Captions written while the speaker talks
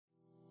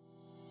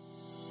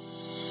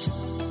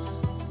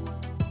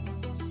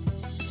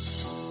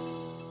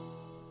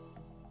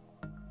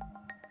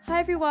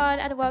everyone,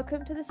 and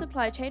welcome to the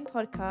Supply Chain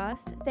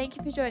Podcast. Thank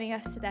you for joining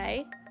us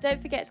today.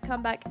 Don't forget to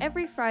come back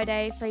every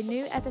Friday for a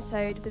new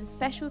episode with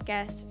special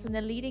guests from the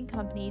leading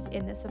companies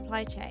in the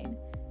supply chain.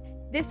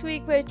 This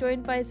week we're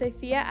joined by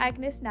Zsofia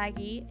Agnes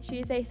Nagy. She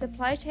is a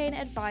supply chain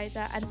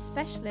advisor and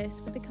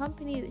specialist with the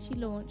company that she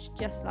launched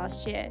just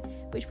last year,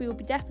 which we will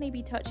definitely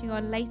be touching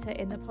on later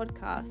in the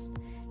podcast.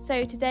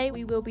 So today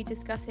we will be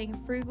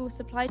discussing frugal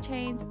supply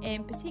chains,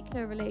 in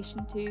particular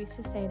relation to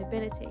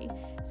sustainability.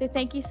 So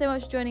thank you so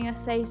much for joining us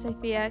today,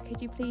 Zsofia. Could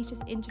you please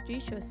just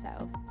introduce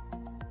yourself?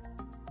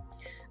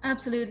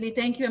 Absolutely.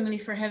 Thank you, Emily,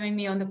 for having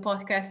me on the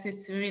podcast.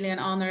 It's really an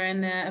honor,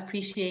 and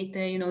appreciate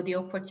the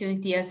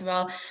opportunity as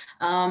well.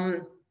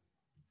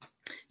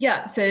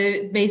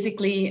 So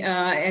basically,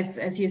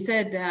 as you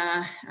said,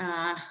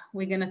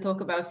 we're going to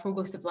talk about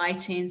frugal supply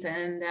chains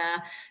and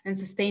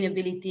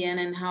sustainability,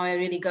 and how I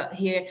really got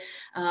here.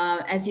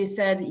 As you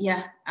said,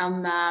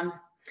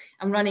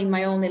 I'm running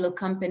my own little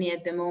company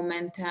at the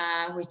moment,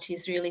 which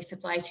is really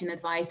supply chain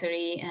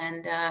advisory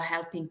and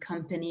helping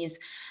companies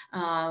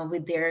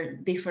with their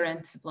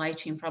different supply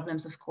chain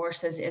problems. Of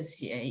course,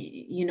 as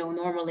you know,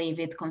 normally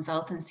with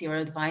consultancy or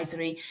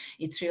advisory,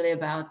 it's really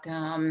about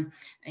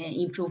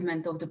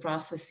improvement of the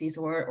processes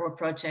or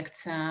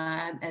projects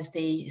as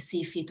they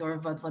see fit or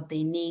what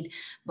they need.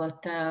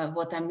 But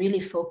what I'm really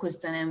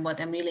focused on and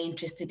what I'm really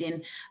interested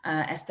in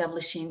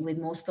establishing with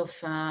most of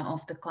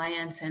the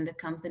clients and the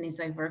companies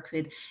I work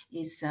with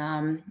is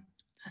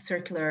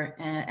circular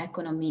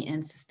economy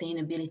and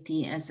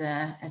sustainability as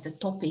a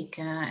topic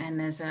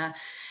and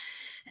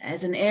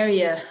as an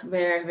area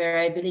where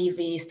I believe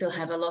we still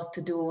have a lot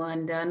to do,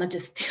 and not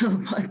just still,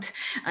 but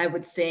I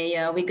would say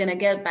we're going to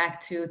get back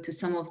to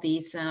some of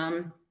these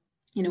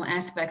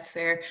aspects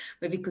where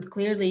we could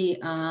clearly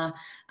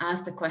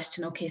ask the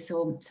question, okay,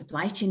 so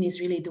supply chain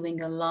is really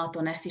doing a lot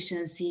on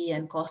efficiency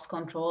and cost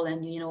control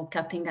and,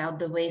 cutting out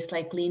the waste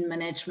like lean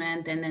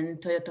management and then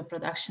Toyota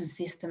production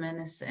system and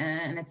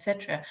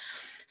etc.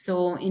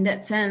 So in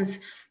that sense,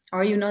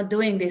 are you not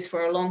doing this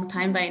for a long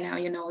time by now?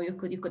 You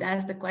could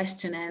ask the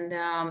question,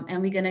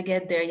 and we're gonna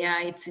get there.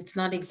 Yeah, it's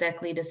not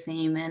exactly the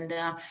same, and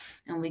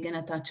we're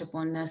gonna touch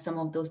upon some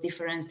of those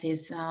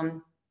differences.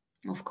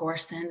 Of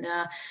course,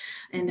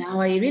 and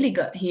how I really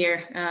got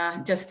here.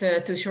 Just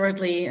to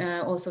shortly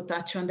also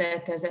touch on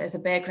that as a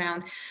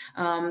background.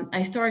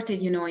 I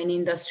started, in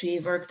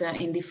industry, worked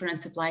in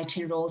different supply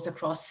chain roles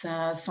across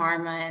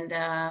pharma and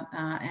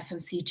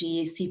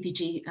FMCG,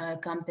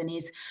 CPG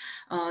companies.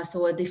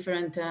 So a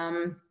different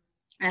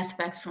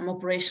aspects from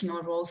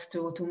operational roles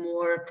to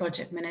more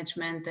project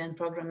management and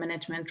program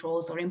management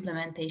roles or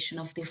implementation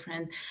of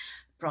different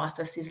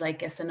processes like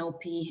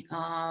SNOP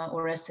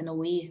or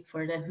SNOE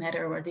for that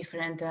matter, or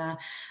different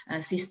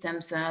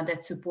systems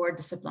that support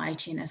the supply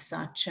chain as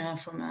such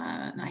from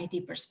an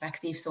IT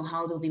perspective. So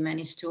how do we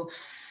manage to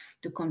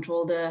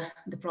control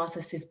the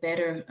processes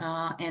better?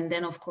 And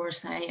then, of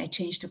course, I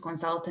changed to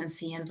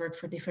consultancy and worked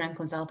for different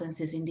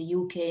consultancies in the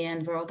UK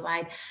and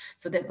worldwide.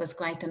 So that was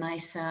quite a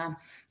nice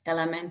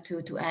element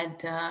to add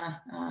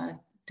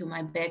to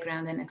my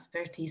background and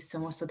expertise.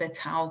 So that's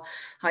how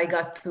I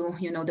got to,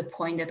 the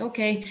point that,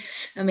 okay,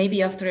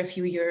 maybe after a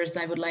few years,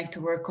 I would like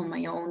to work on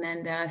my own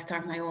and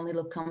start my own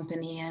little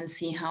company and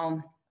see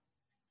how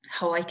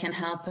I can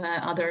help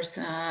others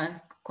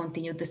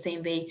continue the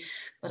same way,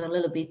 but a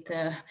little bit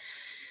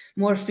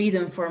more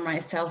freedom for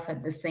myself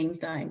at the same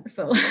time.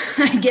 So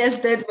I guess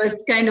that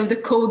was kind of the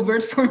code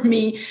word for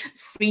me,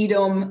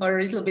 freedom, or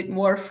a little bit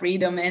more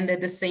freedom, and at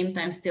the same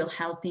time still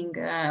helping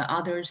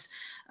others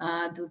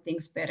do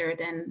things better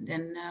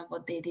than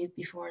what they did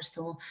before.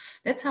 So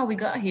that's how we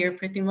got here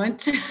pretty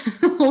much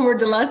over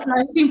the last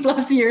 19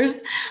 plus years.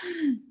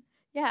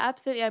 Yeah,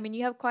 absolutely. I mean,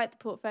 you have quite the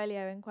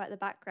portfolio and quite the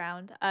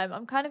background.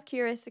 I'm kind of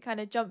curious to kind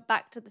of jump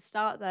back to the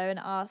start though and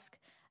ask,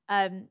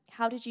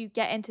 how did you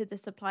get into the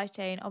supply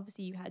chain?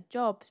 Obviously you had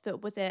jobs,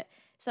 but was it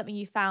something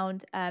you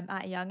found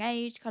at a young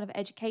age, kind of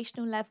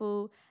educational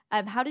level?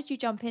 How did you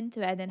jump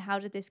into it? And then how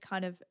did this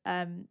kind of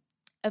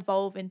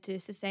evolve into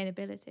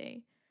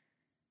sustainability?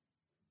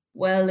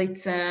 Well,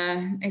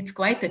 it's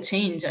quite a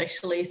change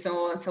actually.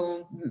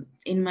 So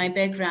in my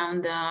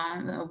background,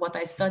 what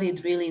I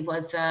studied really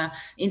was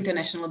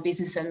international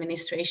business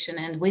administration,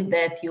 and with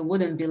that, you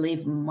wouldn't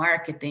believe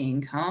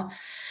marketing, huh?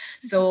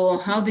 So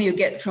how do you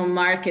get from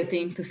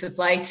marketing to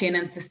supply chain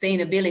and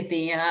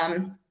sustainability?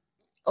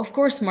 Of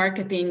course,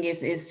 marketing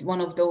is one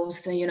of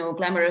those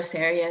glamorous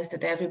areas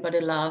that everybody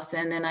loves,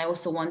 and then I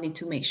also wanted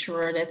to make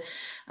sure that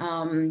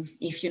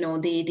if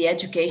the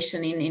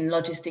education in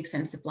logistics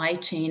and supply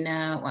chain,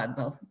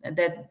 well,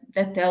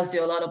 that tells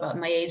you a lot about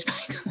my age,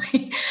 by the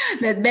way.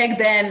 That back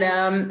then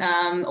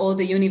all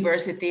the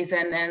universities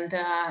and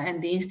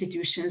the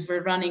institutions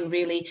were running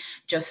really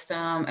just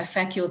a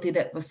faculty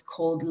that was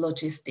called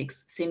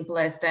logistics, simple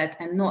as that,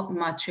 and not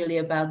much really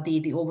about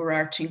the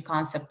overarching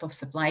concept of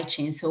supply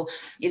chain. So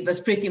it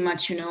was pretty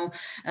much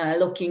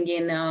looking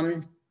in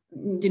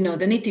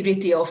the nitty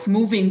gritty of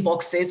moving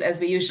boxes, as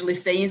we usually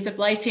say in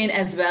supply chain,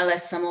 as well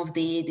as some of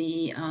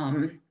the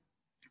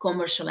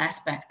commercial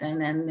aspect,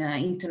 and then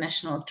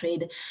international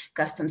trade,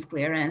 customs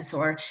clearance,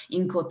 or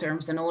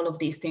Incoterms, and all of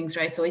these things,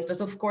 right? So it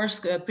was, of course,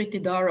 pretty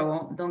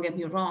thorough, don't get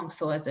me wrong.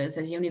 So as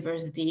a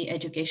university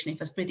education, it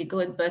was pretty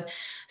good, but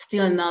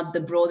still not the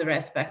broader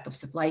aspect of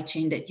supply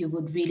chain that you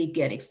would really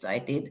get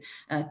excited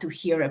to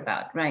hear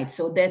about, right?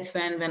 So that's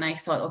when I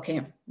thought,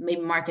 okay,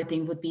 maybe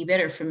marketing would be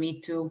better for me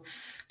to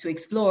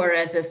explore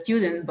as a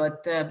student,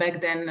 but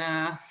back then,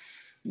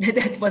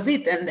 that was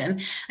it. And then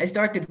I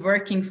started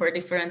working for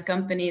different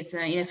companies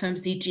in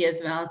FMCG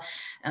as well.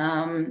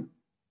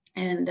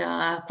 And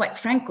quite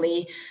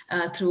frankly,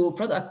 through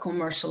product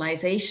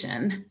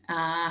commercialization,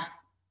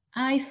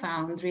 I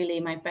found really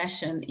my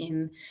passion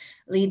in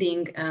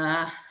leading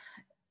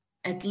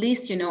at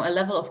least, a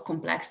level of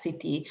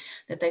complexity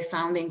that I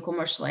found in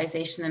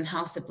commercialization and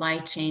how supply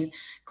chain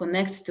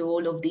connects to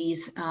all of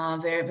these,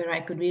 where I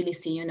could really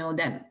see,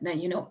 that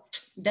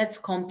that's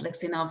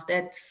complex enough.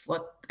 That's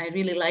what I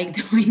really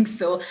like doing.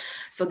 So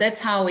that's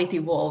how it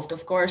evolved.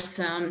 Of course,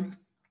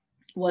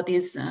 what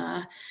is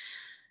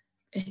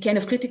kind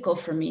of critical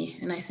for me,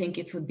 and I think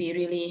it would be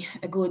really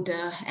a good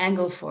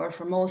angle for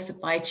most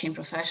supply chain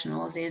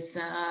professionals, is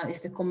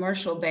the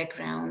commercial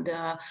background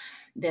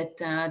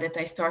that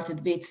I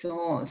started with.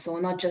 So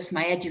not just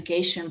my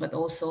education, but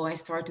also I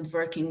started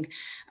working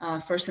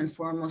first and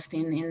foremost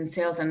in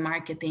sales and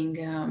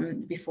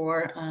marketing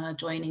before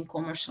joining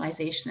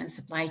commercialization and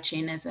supply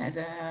chain as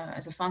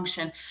a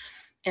function.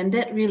 And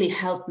that really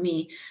helped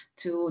me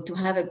to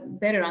have a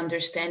better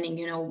understanding,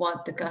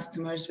 what the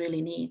customers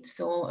really need.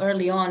 So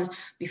early on,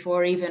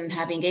 before even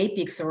having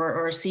APICS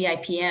or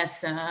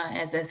CIPS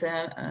as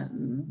a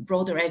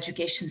broader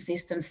education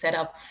system set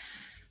up,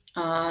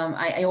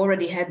 I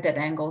already had that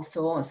angle.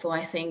 So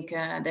I think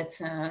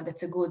that's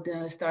a good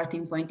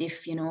starting point.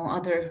 If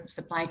other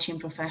supply chain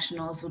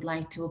professionals would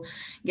like to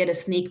get a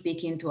sneak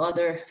peek into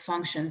other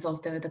functions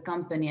of the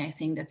company, I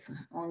think that's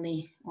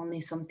only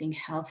something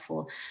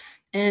helpful.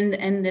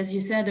 And as you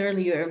said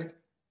earlier,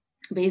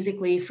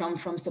 basically from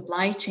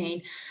supply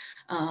chain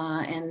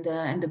and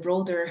the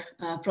broader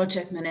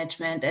project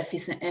management,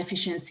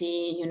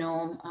 efficiency,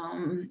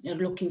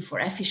 looking for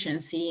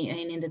efficiency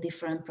in the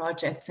different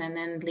projects, and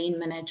then lean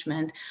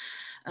management.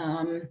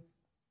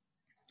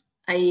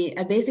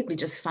 I basically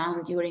just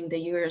found during the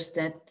years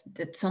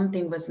that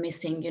something was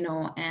missing,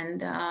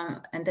 and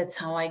that's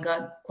how I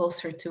got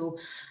closer to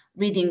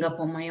reading up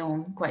on my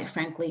own, quite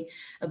frankly,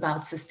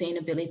 about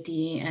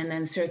sustainability and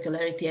then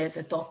circularity as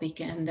a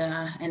topic. And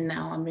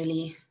now I'm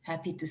really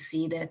happy to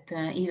see that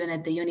even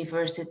at the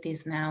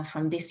universities now,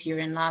 from this year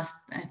and I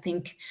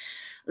think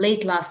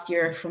late last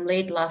year,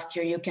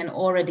 you can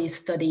already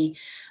study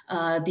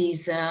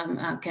these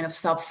kind of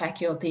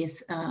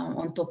sub-faculties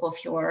on top of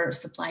your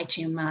supply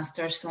chain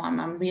master. So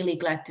I'm really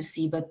glad to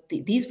see, but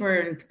these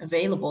weren't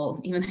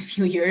available even a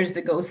few years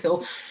ago.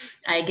 So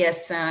I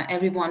guess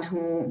everyone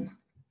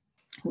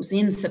who's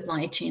in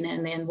supply chain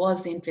and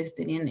was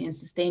interested in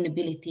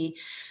sustainability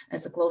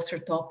as a closer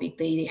topic,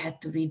 they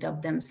had to read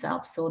up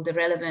themselves. So the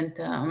relevant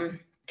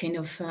kind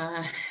of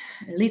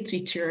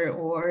literature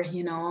or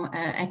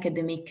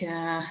academic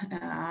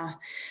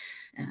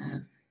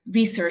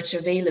research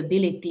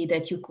availability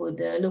that you could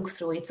look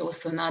through, it's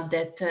also not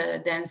that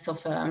dense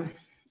of a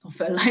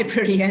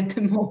library at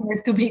the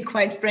moment, to be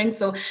quite frank.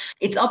 So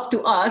it's up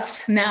to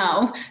us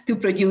now to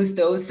produce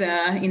those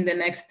in the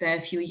next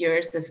few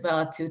years as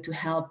well, to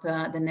help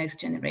the next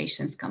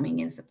generations coming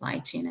in supply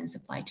chain and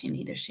supply chain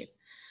leadership.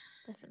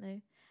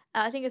 Definitely.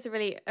 I think it's a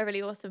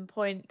really awesome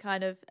point,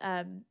 kind of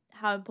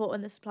how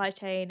important the supply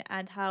chain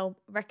and how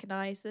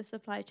recognized the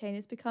supply chain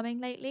is becoming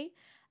lately.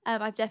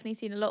 I've definitely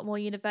seen a lot more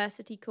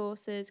university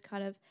courses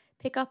kind of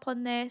pick up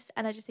on this,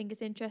 and I just think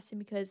it's interesting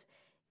because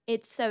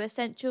it's so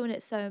essential and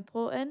it's so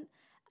important.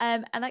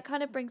 And that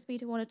kind of brings me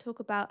to want to talk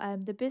about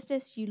the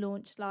business you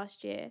launched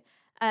last year.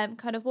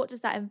 Kind of what does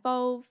that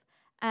involve,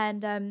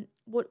 and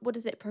what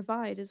does it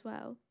provide as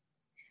well?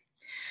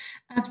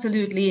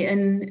 Absolutely.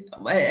 And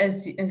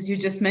as you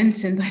just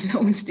mentioned, I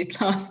launched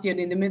it last year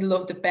in the middle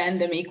of the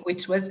pandemic,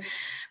 which was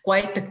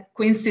quite a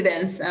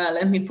coincidence.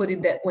 Let me put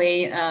it that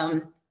way.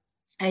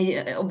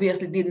 I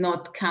obviously did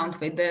not count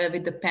with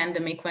the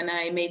pandemic when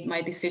I made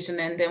my decision,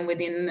 and then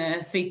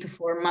within 3 to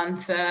 4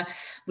 months,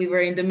 we were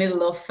in the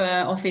middle of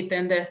it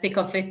and the thick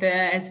of it,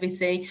 as we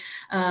say.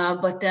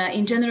 But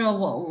in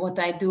general, what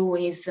I do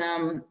is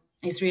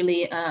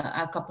really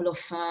a couple of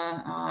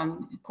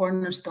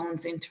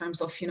cornerstones in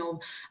terms of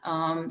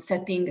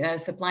setting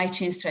supply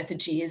chain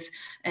strategies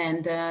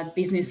and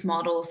business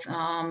models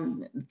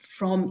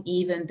from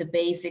even the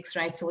basics,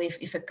 right? So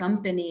if a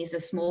company is a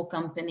small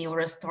company or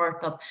a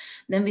startup,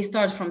 then we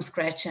start from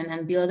scratch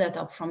and build that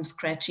up from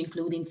scratch,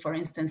 including, for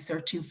instance,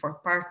 searching for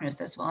partners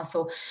as well.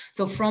 So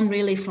from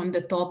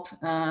the top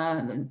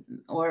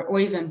or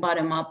even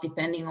bottom up,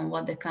 depending on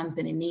what the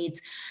company needs,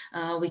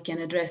 we can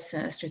address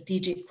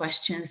strategic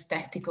questions,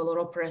 tactical or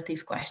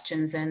operative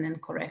questions, and then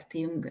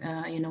correcting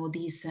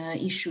these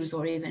issues,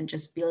 or even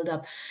just build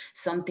up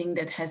something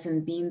that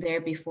hasn't been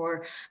there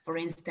before. For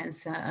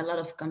instance, a lot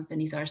of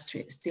companies are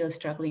still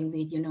struggling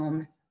with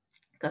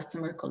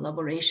customer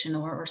collaboration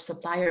or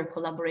supplier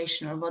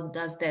collaboration, or what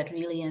does that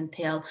really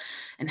entail,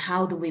 and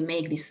how do we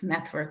make this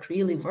network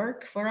really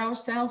work for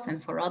ourselves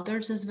and for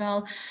others as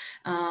well.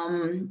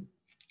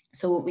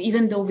 So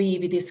even though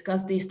we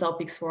discussed these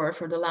topics for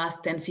the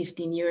last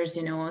 10-15 years,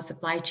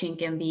 supply chain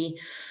can be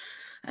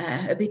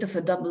a bit of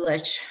a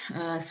double-edged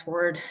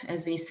sword,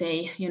 as we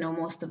say,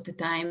 most of the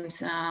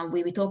times.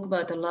 We talk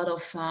about a lot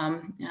of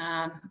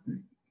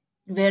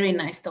very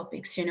nice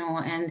topics,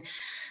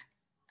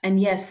 and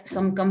yes,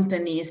 some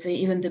companies,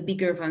 even the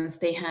bigger ones,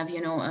 they have,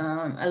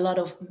 a lot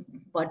of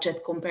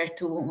budget compared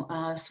to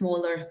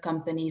smaller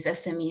companies,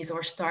 SMEs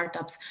or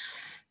startups.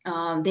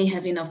 They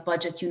have enough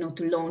budget,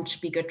 to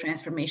launch bigger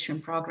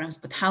transformation programs.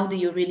 But how do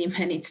you really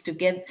manage to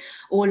get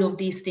all of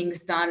these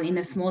things done in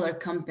a smaller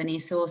company?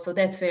 So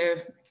that's where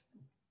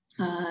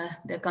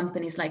the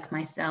companies like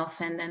myself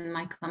and then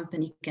my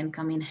company can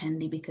come in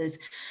handy, because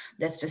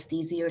that's just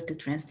easier to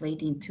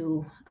translate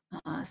into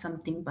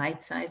something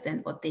bite-sized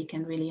and what they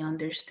can really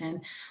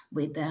understand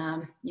with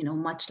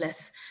much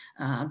less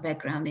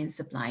background in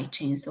supply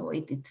chain. So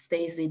it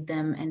stays with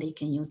them and they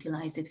can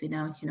utilize it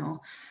without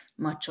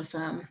much of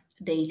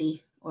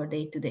daily or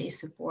day-to-day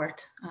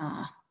support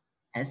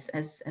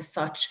as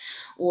such.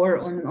 Or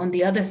on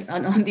the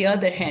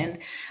other hand,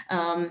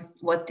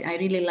 what I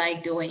really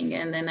like doing,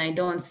 and then I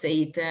don't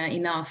say it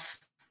enough,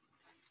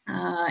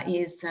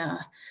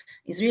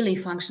 is really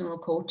functional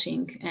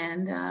coaching,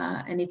 and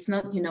it's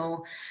not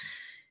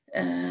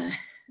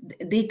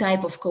the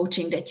type of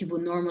coaching that you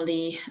would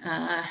normally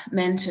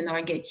mention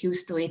or get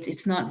used to.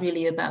 It's not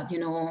really about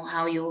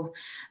how you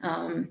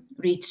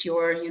reach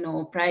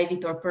your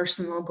private or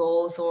personal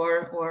goals,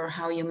 or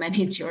how you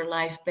manage your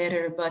life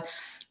better, but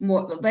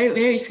more very,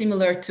 very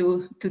similar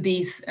to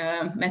these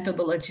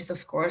methodologies,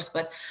 of course,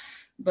 but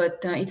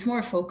it's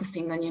more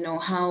focusing on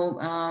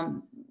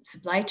how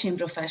supply chain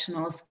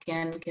professionals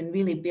can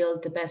really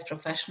build the best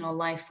professional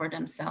life for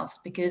themselves,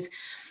 because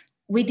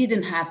we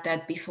didn't have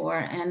that before.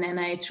 And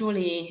I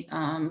truly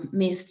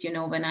missed,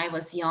 when I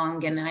was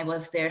young and I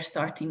was there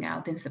starting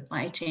out in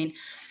supply chain,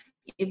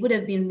 it would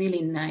have been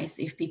really nice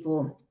if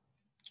people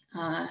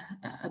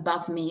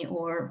above me,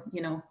 or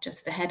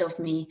just ahead of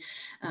me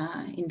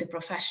in the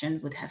profession,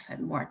 would have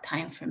had more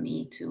time for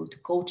me to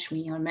coach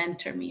me or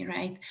mentor me,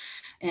 right?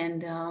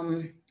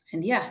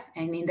 And yeah,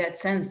 and in that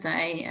sense,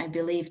 I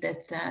believe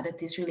that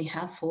that is really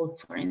helpful.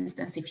 For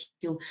instance, if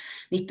you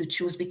need to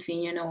choose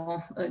between,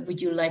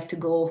 would you like to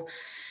go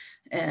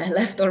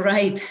left or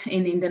right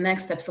in the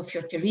next steps of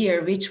your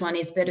career, which one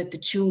is better to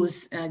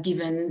choose,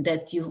 given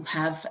that you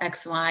have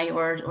X, Y,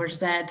 or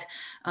Z,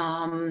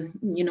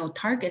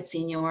 targets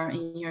in your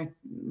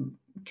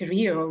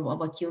career, or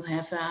what you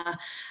have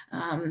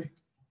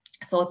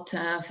thought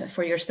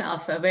for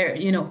yourself, where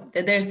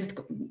there's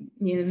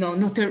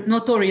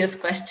notorious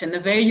question,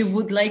 where you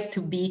would like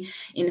to be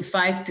in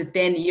 5 to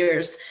 10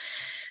 years.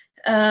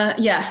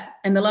 Yeah,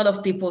 and a lot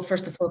of people,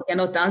 first of all,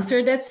 cannot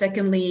answer that.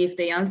 Secondly, if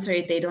they answer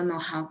it, they don't know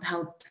how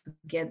to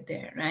get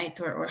there, right?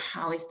 Or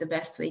how is the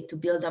best way to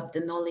build up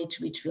the knowledge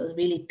which will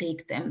really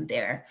take them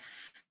there.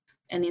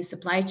 And in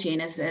supply chain,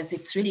 as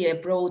it's really a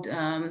broad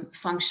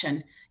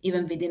function,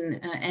 even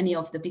within any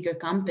of the bigger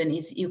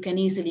companies, you can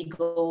easily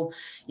go,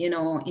 in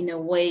a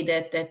way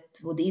that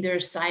would either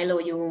silo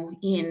you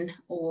in,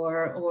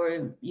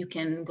 or you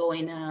can go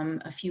in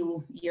a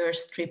few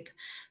years trip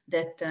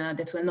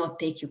that will not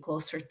take you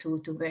closer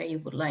to where you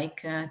would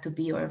like to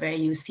be, or where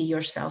you see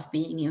yourself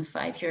being in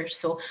 5 years.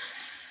 So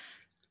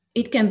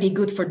it can be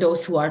good for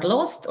those who are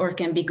lost, or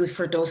can be good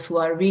for those who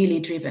are really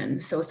driven.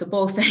 So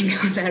both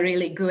angles are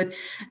really good.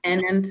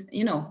 And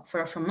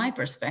from my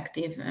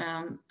perspective,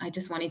 I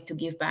just wanted to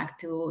give back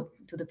to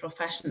the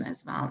profession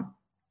as well,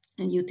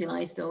 and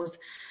utilize those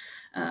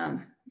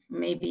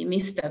maybe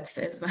missteps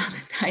as well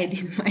that I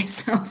did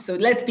myself. So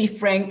let's be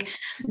frank,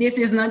 this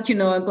is not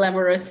a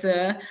glamorous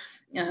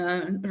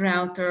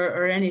route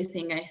or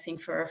anything, I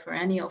think, for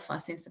any of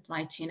us in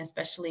supply chain,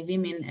 especially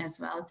women as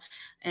well.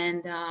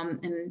 And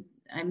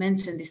I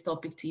mentioned this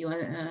topic to you,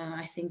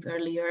 I think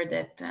earlier,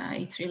 that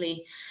it's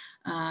really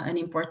an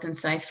important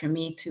side for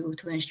me to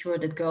ensure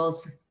that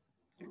girls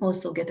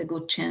also get a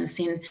good chance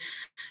in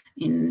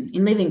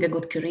living a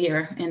good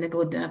career and a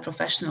good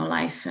professional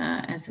life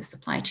as a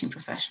supply chain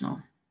professional.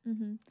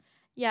 Mm-hmm.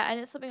 Yeah, and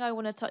it's something I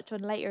want to touch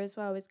on later as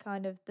well, is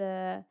kind of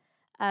the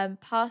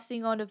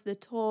passing on of the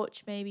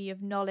torch, maybe,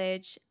 of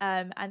knowledge,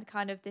 and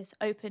kind of this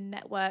open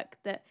network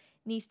that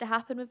needs to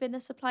happen within the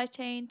supply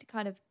chain to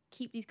kind of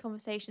keep these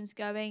conversations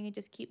going and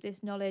just keep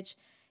this knowledge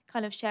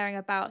kind of sharing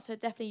about. So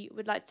definitely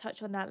would like to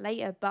touch on that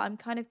later, but I'm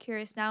kind of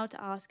curious now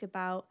to ask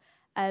about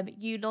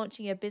you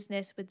launching a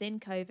business within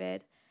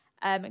COVID,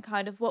 and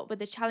kind of what were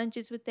the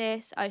challenges with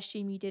this. I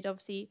assume you did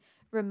obviously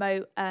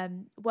remote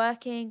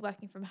working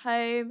from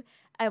home,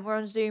 and we're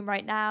on Zoom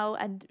right now,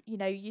 and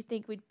you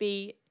think we'd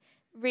be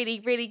really,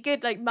 really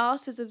good, like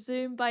masters of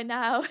Zoom by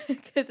now,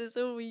 because it's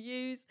all we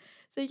use.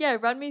 So yeah,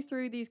 run me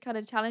through these kind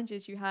of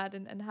challenges you had,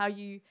 and how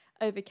you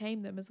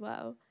overcame them as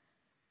well.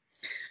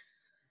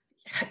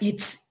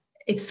 It's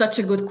It's such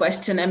a good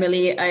question,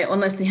 Emily. I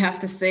honestly have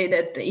to say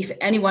that if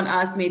anyone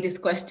asked me this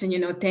question,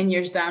 10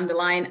 years down the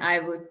line, I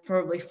would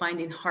probably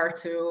find it hard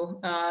to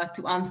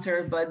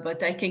answer.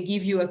 But I can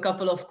give you a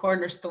couple of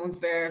cornerstones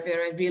where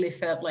I really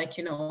felt like,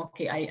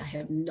 okay, I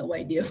have no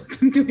idea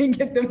what I'm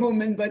doing at the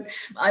moment, but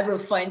I will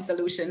find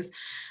solutions.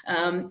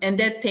 And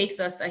that takes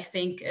us, I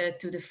think,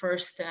 to the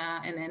first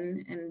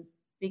and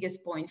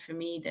biggest point for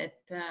me that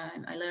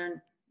I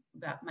learned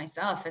about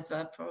myself as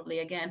well, probably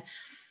again,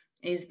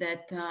 is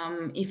that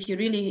if you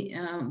really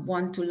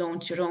want to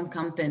launch your own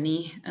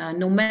company,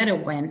 no matter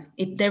when,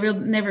 there will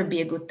never be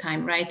a good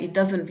time, right? It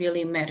doesn't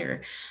really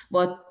matter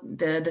what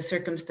the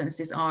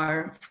circumstances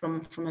are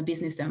from a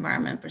business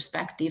environment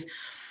perspective.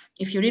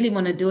 If you really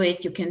want to do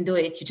it, you can do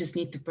it. You just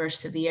need to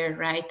persevere,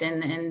 right?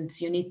 And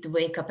you need to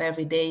wake up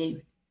every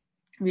day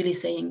really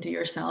saying to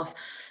yourself,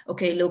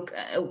 okay, look,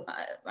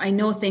 I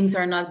know things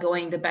are not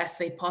going the best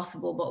way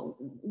possible, but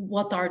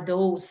what are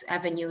those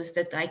avenues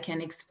that I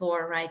can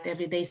explore, right,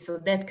 every day? So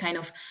that kind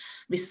of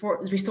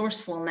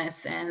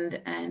resourcefulness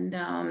and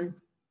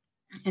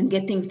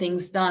getting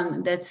things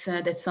done, that's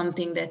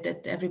something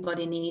that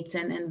everybody needs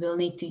and will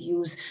need to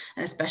use,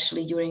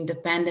 especially during the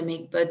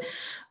pandemic. But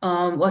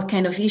what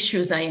kind of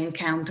issues I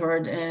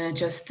encountered,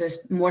 just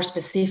as more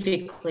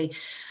specifically,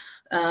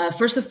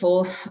 first of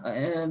all,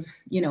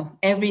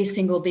 every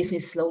single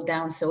business slowed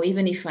down. So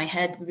even if I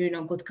had,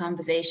 good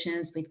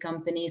conversations with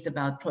companies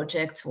about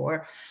projects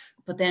or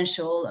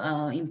potential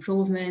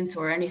improvements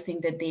or anything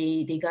that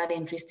they got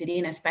interested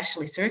in,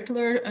 especially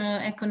circular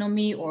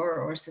economy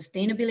or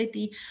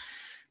sustainability,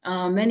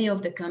 many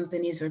of the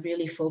companies were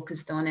really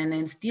focused on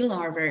and still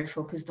are very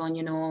focused on,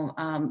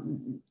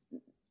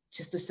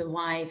 just to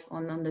survive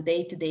on the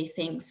day-to-day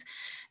things.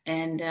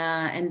 And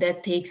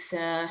that takes,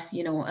 a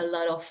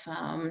lot of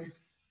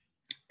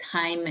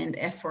time and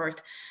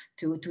effort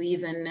to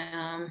even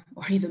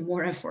or even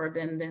more effort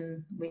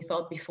than we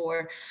thought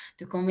before,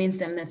 to convince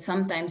them that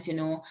sometimes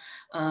to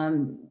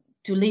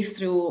live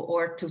through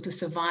or to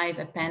survive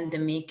a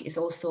pandemic is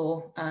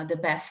also the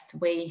best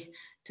way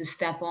to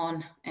step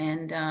on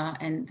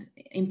and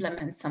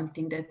implement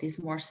something that is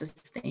more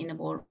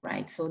sustainable,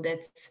 right? So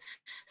that's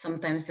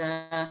sometimes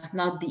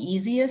not the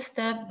easiest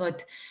step,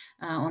 but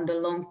on the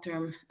long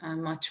term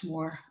much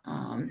more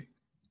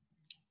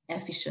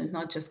efficient,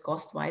 not just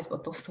cost-wise,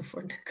 but also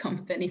for the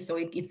company. So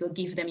it will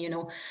give them,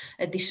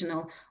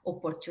 additional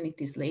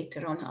opportunities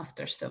later on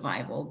after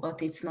survival.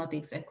 But it's not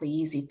exactly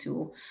easy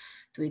to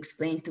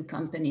explain to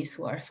companies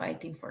who are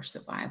fighting for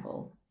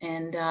survival.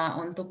 And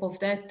on top of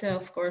that,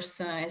 of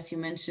course, as you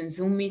mentioned,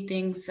 Zoom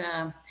meetings,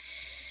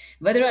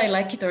 whether I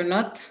like it or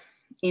not,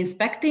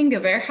 inspecting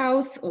a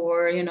warehouse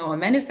or, a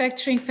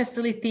manufacturing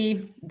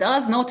facility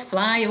does not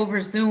fly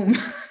over Zoom.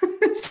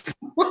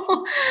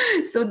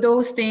 So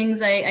those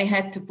things I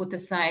had to put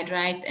aside,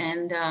 right?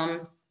 And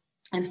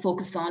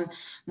focus on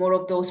more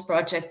of those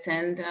projects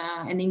and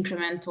an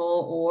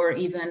incremental or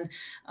even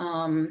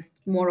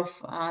more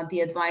of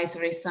the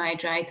advisory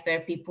side, right? Where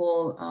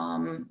people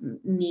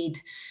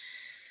need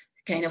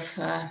kind of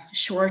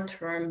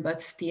short-term,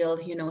 but still,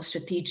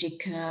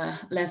 strategic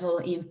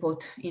level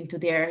input into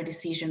their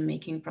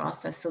decision-making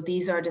process. So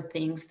these are the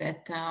things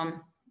that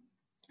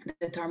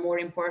are more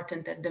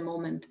important at the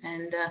moment.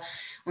 And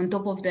on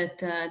top of that,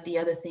 the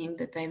other thing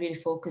that I really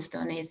focused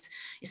on is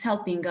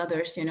helping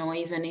others,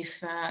 even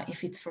if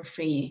it's for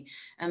free.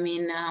 I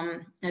mean,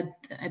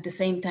 at the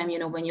same time,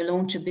 when you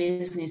launch a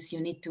business, you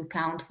need to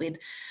count with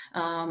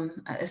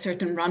a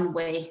certain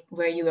runway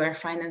where you are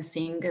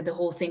financing the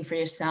whole thing for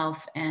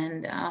yourself.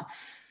 And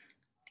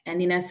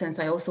in essence,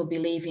 I also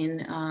believe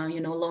in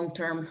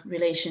long-term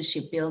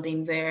relationship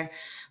building, where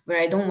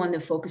I don't want to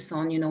focus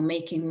on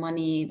making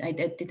money. I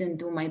didn't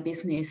do my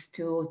business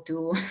to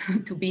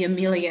to be a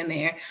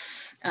millionaire.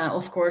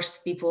 Of course,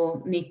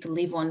 people need to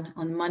live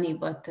on money,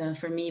 but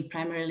for me,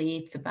 primarily,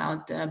 it's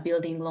about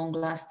building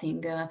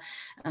long-lasting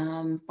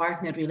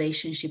partner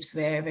relationships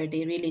where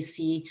they really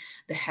see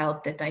the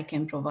help that I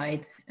can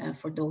provide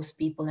for those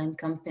people and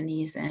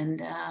companies,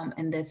 and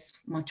that's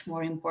much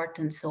more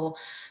important. So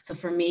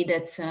for me,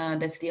 that's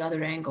the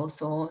other angle.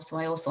 So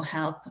I also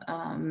help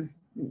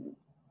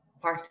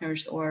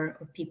partners or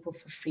people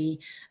for free,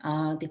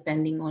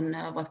 depending on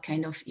what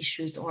kind of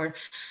issues or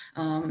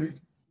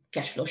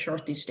cash flow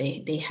shortage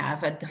they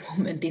have at the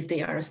moment, if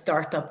they are a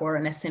startup or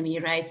an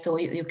SME, right? So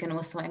you can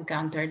also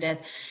encounter that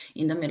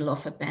in the middle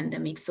of a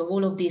pandemic. So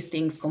all of these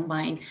things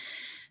combined,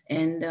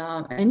 and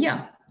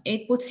yeah,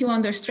 it puts you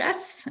under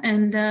stress,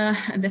 and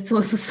that's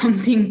also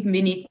something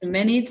we need to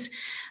manage.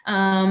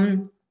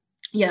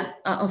 Yeah,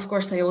 of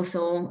course, I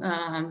also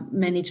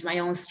manage my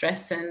own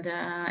stress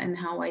and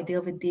how I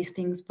deal with these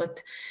things.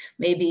 But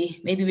maybe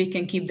we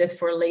can keep that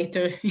for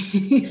later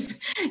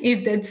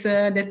if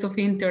that's of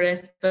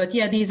interest. But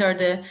yeah, these are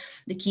the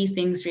key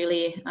things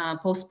really: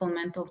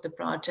 postponement of the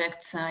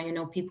projects,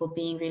 people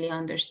being really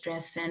under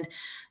stress and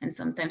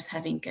sometimes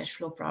having cash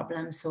flow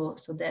problems. So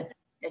that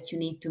that you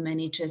need to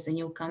manage as a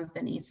new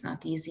company. It's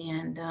not easy.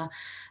 And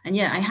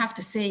yeah, I have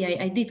to say,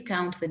 I did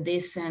count with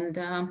this, and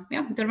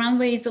yeah, the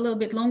runway is a little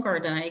bit longer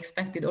than I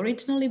expected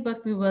originally,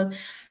 but we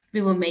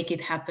will make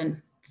it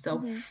happen. So.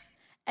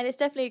 And it's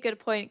definitely a good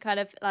point, kind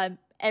of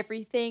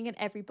everything and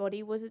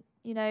everybody was,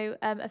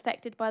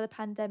 affected by the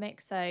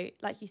pandemic. So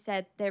like you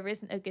said, there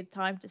isn't a good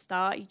time to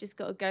start. You just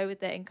got to go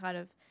with it and kind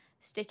of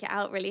stick it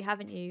out, really,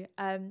 haven't you?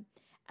 And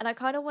I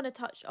kind of want to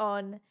touch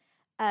on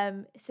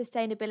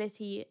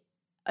sustainability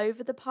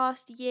over the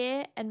past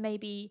year, and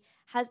maybe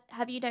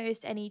have you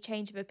noticed any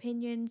change of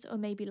opinions, or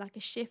maybe like a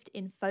shift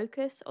in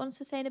focus on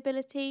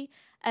sustainability?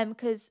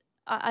 Because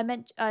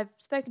I've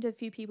spoken to a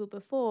few people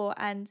before,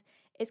 and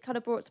it's kind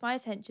of brought to my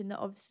attention that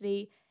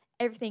obviously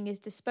everything is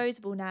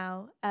disposable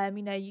now.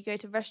 You go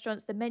to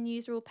restaurants, the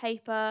menus are all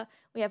paper.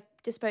 We have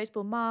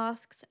disposable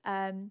masks.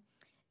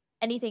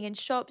 Anything in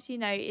shops,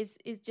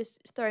 is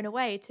just thrown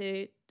away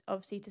to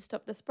obviously to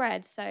stop the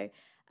spread. So,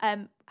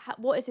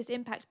 what has this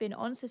impact been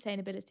on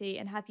sustainability,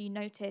 and have you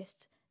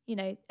noticed,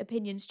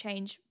 opinions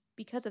change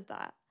because of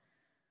that?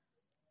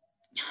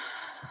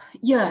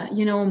 Yeah,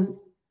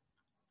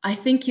 I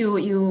think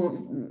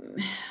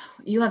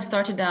you have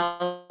started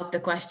out the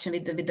question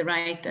with the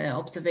right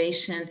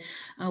observation.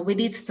 We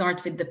did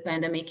start with the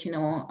pandemic,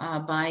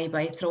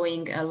 by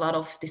throwing a lot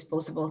of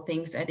disposable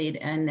things at it,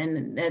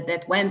 and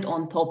that went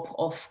on top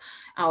of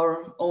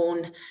our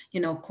own,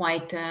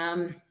 quite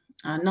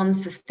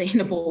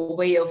non-sustainable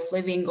way of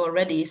living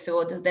already.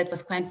 So that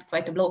was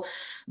quite a blow.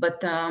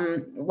 But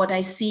what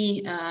I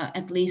see,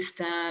 at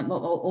least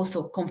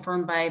also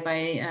confirmed by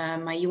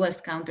my US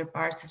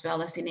counterparts as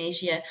well as in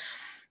Asia,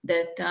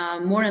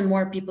 that more and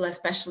more people,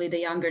 especially the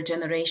younger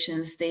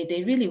generations,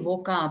 they really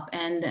woke up,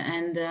 and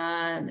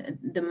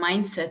the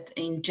mindset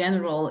in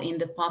general in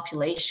the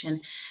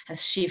population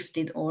has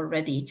shifted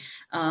already,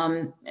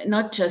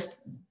 not just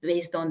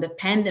based on the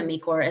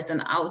pandemic or as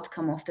an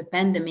outcome of the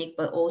pandemic,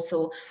 but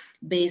also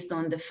based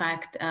on the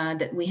fact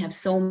that we have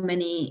so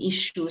many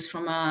issues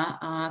from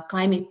a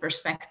climate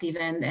perspective,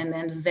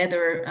 and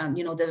weather,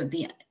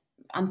 the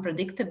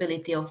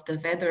unpredictability of the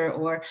weather,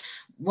 or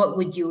what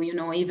would you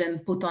even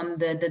put on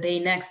the day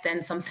next,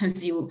 and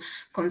sometimes you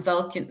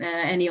consult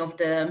any of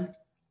the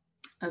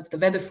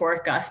weather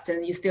forecasts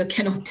and you still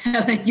cannot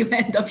tell, and you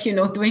end up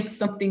doing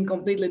something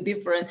completely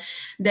different.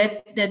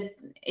 That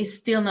is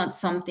still not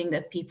something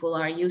that people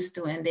are used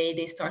to, and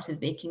they started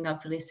waking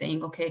up really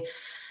saying, okay,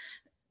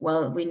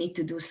 well, we need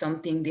to do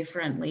something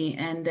differently.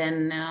 And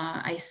then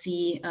I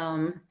see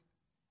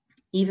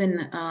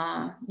even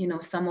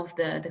some of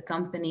the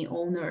company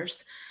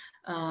owners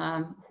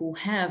who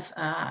have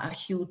a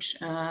huge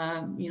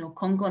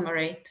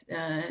conglomerate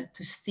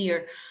to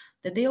steer,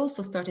 that they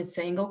also started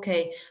saying,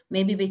 okay,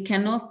 maybe we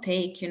cannot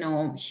take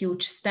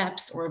huge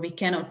steps, or we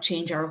cannot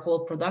change our whole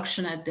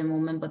production at the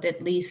moment, but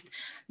at least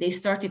they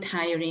started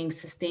hiring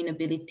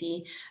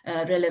sustainability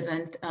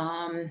relevant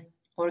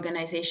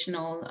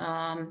organizational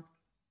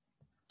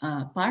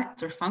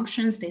parts or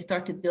functions. They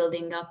started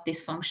building up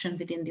this function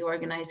within the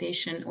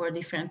organization, or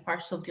different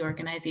parts of the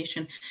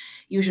organization,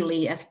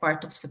 usually as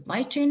part of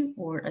supply chain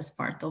or as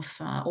part of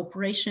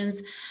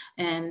operations,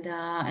 and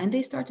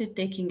they started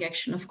taking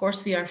action. Of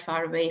course, we are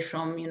far away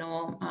from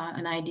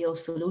an ideal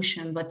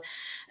solution, but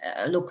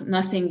look,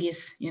 nothing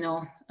is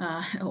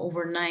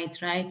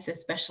overnight, right?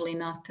 Especially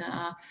not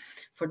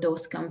for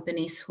those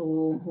companies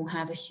who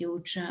have a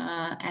huge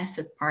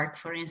asset park,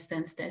 for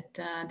instance, that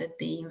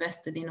they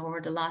invested in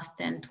over the last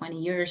 10, 20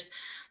 years,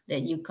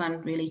 that you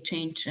can't really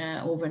change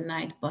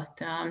overnight.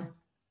 But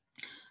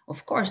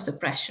of course, the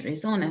pressure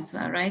is on as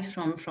well, right?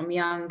 From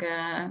young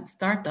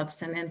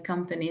startups and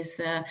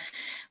companies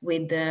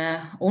with the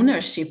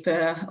ownership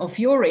of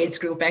your age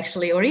group,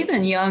 actually, or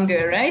even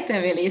younger, right,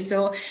 Emily?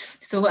 So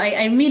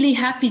I'm really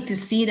happy to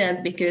see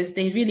that, because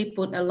they really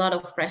put a lot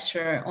of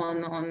pressure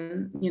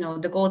on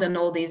the golden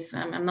oldies.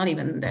 I'm not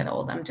even that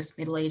old. I'm just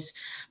middle aged,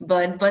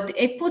 but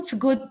it puts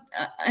good.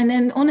 And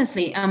then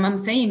honestly, I'm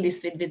saying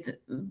this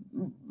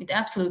with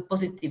absolute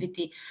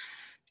positivity.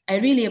 I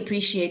really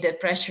appreciate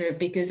that pressure,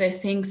 because I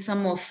think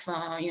some of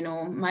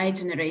my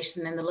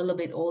generation and a little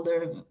bit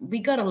older, we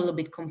got a little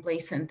bit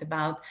complacent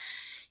about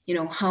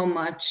how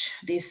much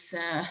this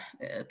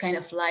kind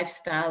of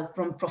lifestyle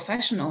from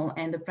professional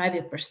and the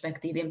private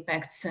perspective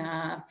impacts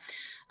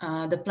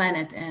the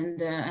planet and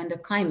the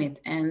climate.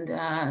 And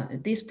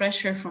this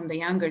pressure from the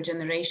younger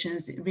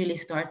generations really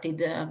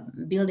started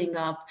building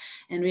up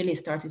and really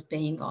started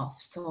paying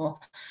off. So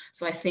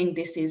I think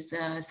this is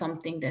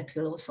something that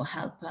will also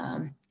help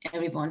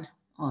everyone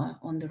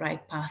on the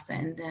right path,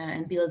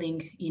 and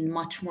building in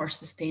much more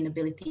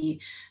sustainability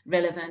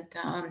relevant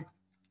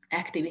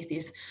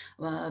activities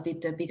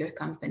with the bigger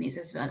companies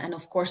as well. And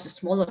of course, the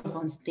smaller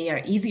ones, they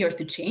are easier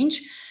to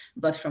change.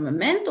 But from a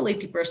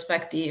mentality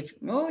perspective,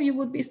 you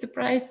would be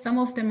surprised. Some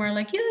of them are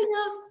like, yeah,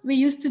 we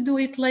used to do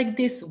it like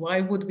this. Why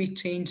would we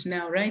change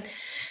now, right?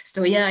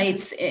 So yeah,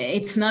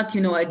 it's not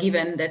a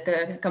given that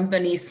a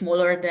company is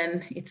smaller,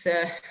 then it's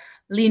a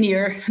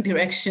linear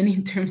direction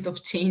in terms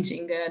of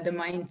changing the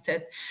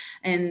mindset.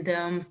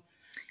 And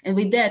And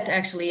with that,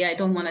 actually, I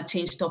don't want to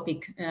change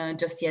topic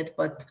just yet,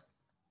 but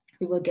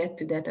we will get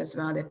to that as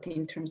well, that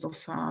in terms of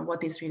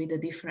what is really the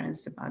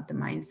difference about the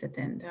mindset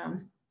and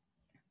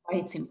why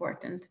it's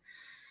important.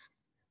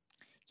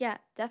 Yeah,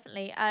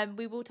 definitely.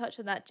 We will touch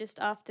on that just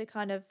after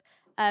kind of.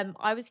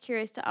 I was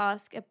curious to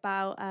ask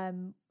about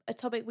a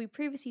topic we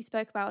previously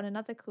spoke about on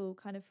another call,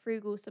 kind of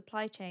frugal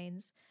supply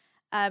chains.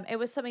 It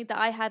was something that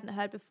I hadn't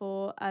heard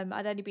before.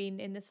 I'd only been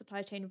in the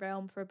supply chain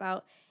realm for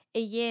about a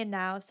year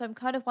now, so I'm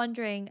kind of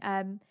wondering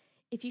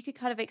if you could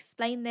kind of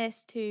explain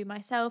this to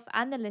myself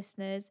and the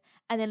listeners,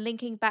 and then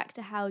linking back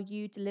to how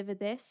you deliver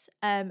this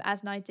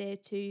as an idea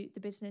to the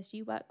business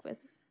you work with.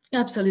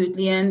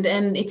 Absolutely, and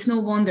it's no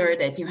wonder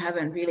that you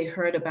haven't really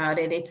heard about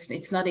it.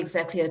 It's not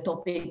exactly a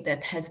topic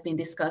that has been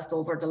discussed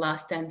over the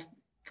last 10,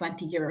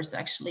 20 years.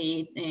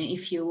 Actually,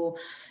 if you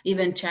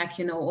even check,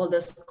 all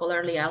the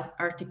scholarly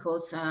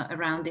articles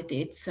around it,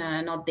 it's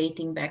not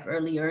dating back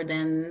earlier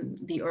than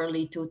the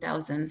early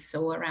 2000s,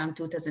 so around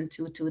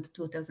 2002 to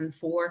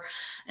 2004,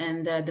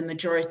 and the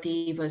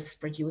majority was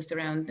produced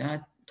around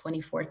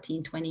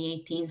 2014,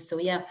 2018. So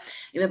yeah,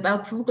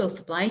 about frugal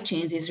supply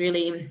chains is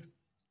really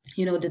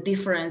the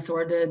difference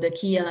or the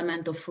key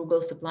element of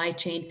frugal supply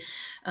chain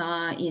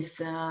is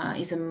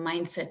a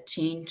mindset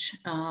change,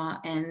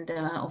 and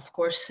of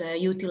course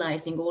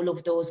utilizing all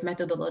of those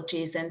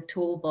methodologies and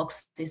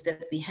toolboxes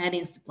that we had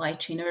in supply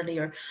chain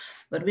earlier,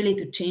 but really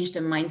to change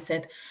the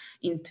mindset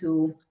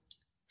into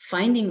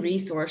finding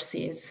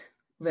resources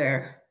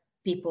where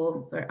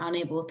people were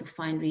unable to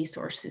find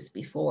resources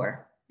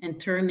before, and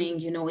turning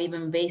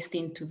even waste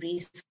into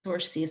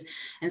resources,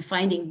 and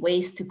finding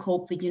ways to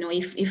cope with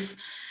if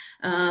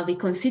we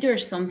consider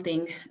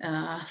something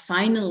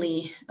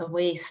finally a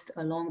waste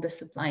along the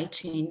supply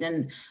chain,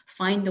 then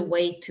find a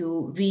way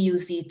to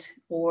reuse it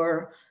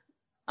or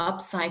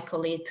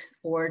upcycle it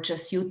or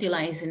just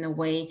utilize in a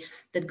way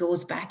that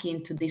goes back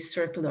into this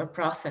circular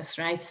process,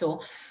 right?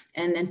 So,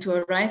 and then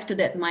to arrive to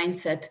that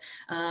mindset,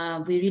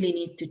 we really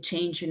need to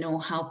change,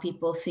 how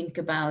people think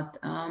about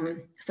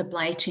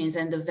supply chains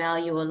and the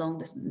value along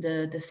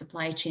the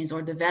supply chains,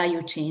 or the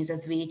value chains,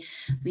 as we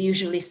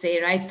usually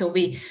say, right? So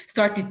we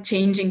started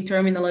changing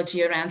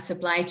terminology around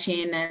supply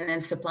chain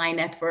and supply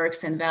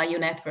networks and value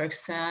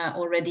networks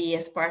already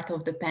as part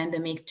of the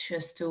pandemic,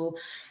 just to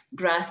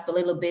grasp a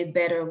little bit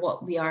better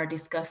what we are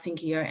discussing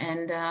here.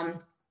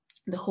 And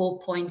the whole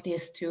point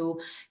is to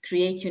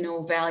create,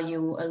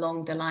 value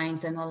along the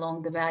lines and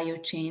along the value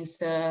chains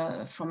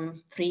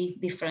from three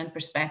different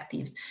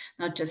perspectives,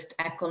 not just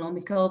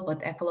economical,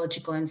 but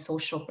ecological and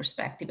social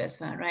perspective as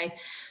well, right?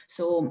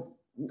 So,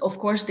 of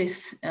course,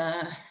 this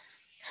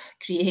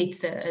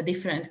creates a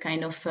different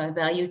kind of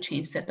value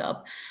chain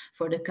setup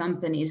for the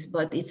companies,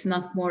 but it's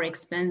not more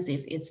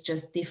expensive, it's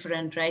just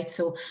different, right?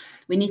 So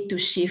we need to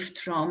shift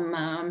from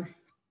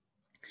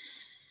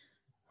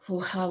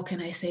how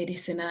can I say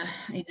this in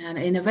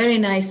a very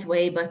nice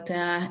way? But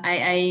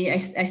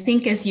I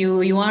think as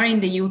you are in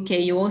the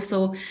UK, you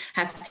also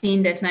have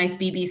seen that nice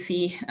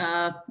BBC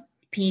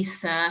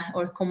piece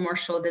or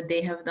commercial that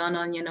they have done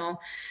on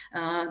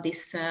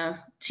this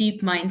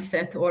cheap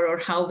mindset, or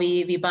how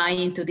we buy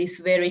into this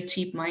very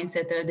cheap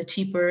mindset, the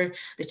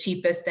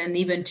cheapest, and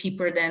even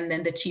cheaper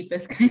than the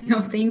cheapest kind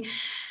of thing.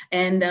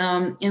 And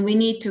we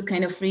need to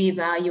kind of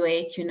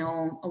reevaluate,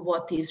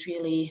 what is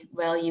really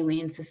value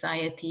in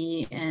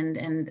society and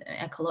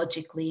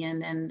ecologically,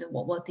 and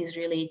what is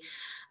really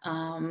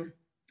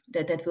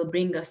that will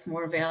bring us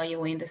more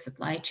value in the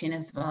supply chain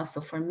as well.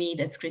 So for me,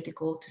 that's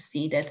critical to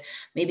see that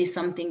maybe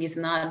something is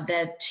not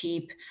that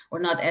cheap, or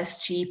not as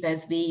cheap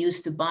as we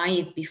used to buy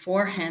it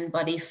beforehand.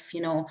 But if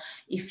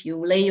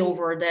you lay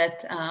over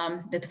that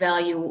that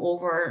value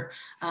over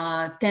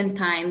 10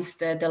 times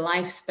the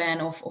lifespan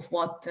of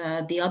what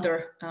the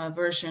other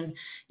version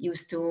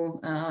used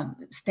to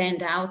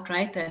stand out,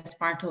 right, as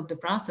part of the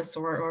process,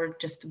 or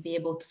just to be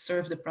able to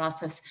serve the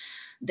process,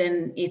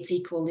 then it's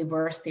equally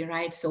worthy,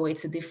 right? So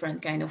it's a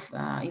different kind of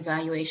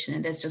evaluation,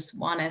 and that's just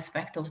one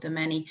aspect of the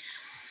many.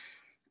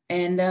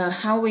 And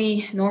how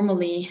I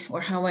normally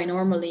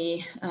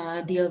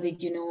deal with,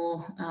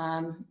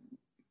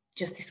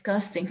 just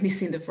discussing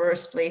this in the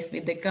first place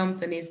with the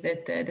companies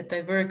that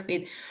I work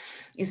with,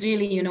 is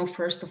really,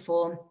 first of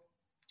all,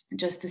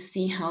 just to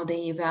see how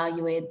they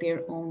evaluate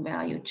their own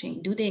value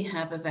chain. Do they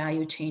have a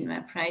value chain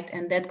map, right?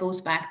 And that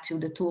goes back to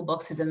the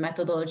toolboxes and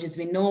methodologies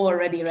we know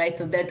already, right?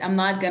 So that I'm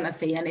not gonna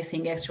say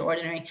anything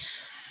extraordinary,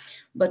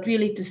 but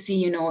really to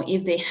see,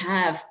 if they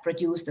have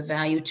produced a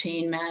value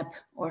chain map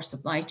or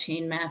supply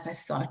chain map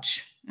as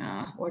such,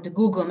 or the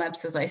Google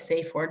Maps, as I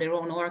say, for their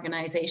own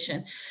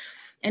organization.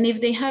 And if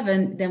they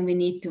haven't, then we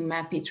need to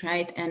map it,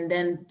 right? And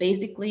then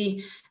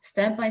basically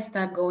step by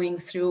step going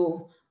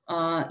through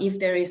if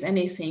there is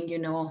anything,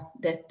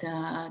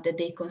 that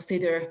they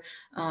consider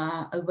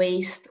a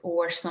waste,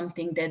 or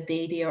something that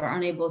they are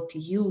unable to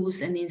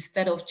use, and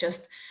instead of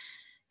just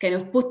kind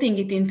of putting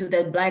it into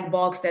that black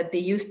box that they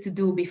used to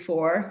do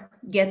before,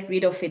 get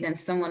rid of it and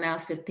someone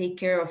else will take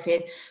care of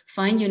it.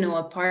 Find,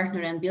 a partner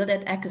and build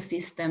that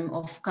ecosystem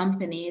of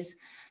companies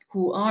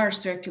who are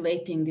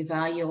circulating the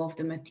value of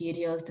the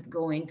materials that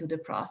go into the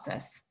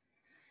process.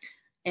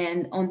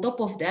 And on top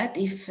of that,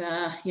 if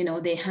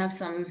they have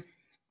some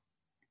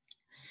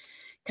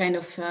kind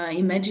of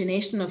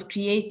imagination of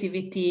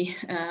creativity,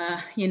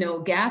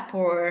 gap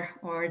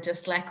or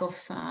just lack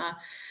of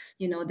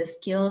the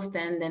skills,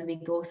 then we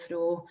go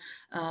through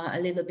a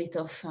little bit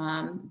of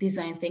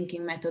design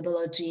thinking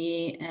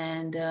methodology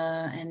and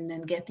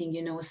then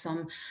getting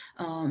some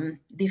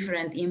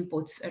different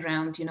inputs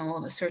around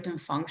certain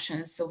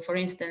functions. So for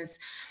instance,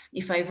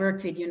 if I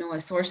work with a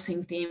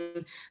sourcing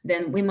team,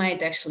 then we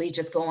might actually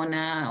just go on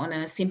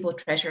a simple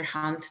treasure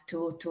hunt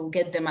to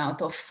get them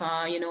out of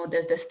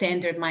the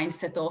standard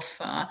mindset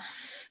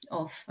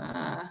of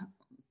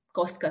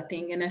cost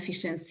cutting and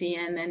efficiency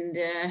and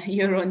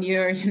year on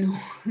year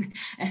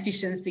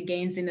efficiency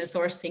gains in the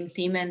sourcing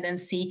team, and then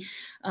see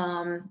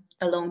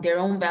along their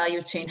own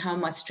value chain how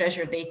much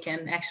treasure they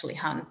can actually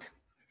hunt.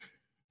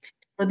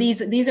 So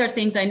these are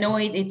things, I know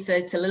it's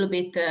a little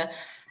bit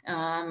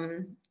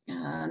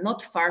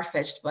not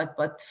far-fetched,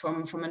 but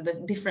from a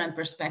different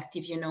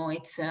perspective,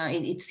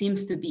 it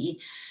seems to be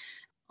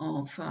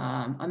of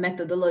a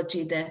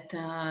methodology that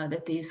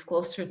is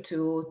closer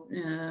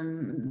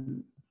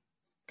to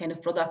kind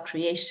of product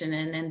creation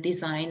and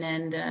design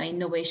and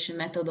innovation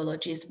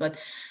methodologies. But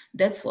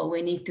that's what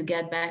we need to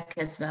get back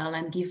as well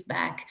and give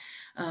back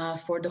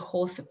for the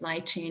whole supply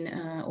chain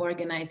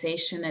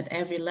organization at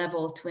every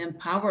level, to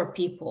empower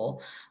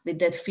people with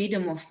that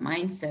freedom of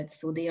mindset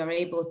so they are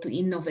able to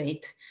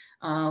innovate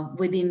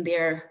within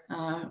their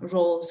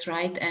roles,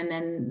 right? And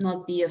then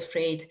not be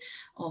afraid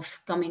of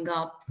coming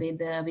up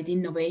with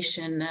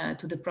innovation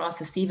to the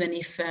process, even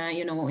if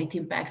it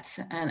impacts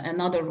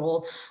another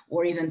role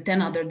or even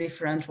 10 other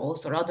different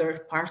roles or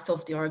other parts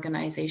of the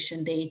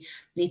organization. They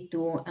need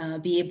to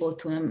be able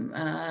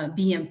to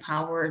be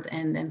empowered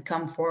and then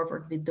come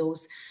forward with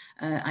those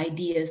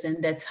ideas,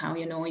 and that's how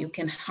you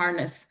can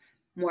harness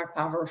more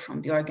power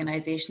from the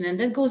organization. And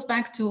that goes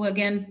back to,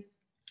 again,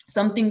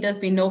 something that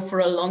we know for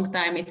a long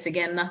time. It's,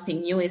 again,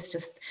 nothing new. It's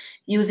just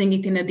using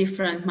it in a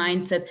different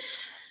mindset.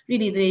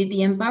 Really, the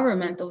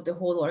empowerment of the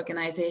whole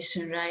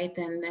organization, right?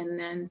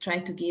 And try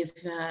to give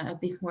a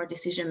bit more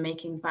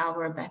decision-making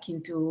power back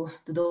into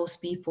those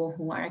people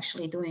who are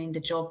actually doing the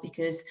job.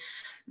 Because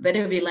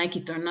whether we like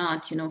it or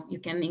not, you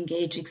can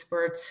engage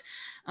experts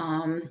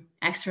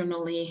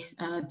externally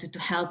to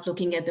help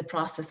looking at the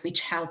process, which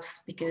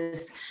helps,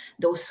 because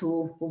those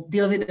who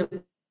deal with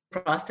the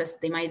process,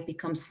 they might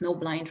become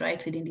snowblind,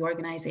 right, within the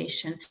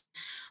organization.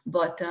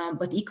 But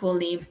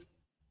equally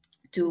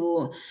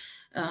to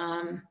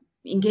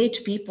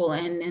engage people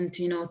and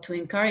to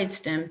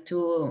encourage them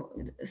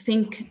to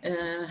think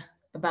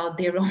about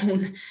their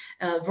own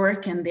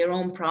work and their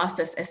own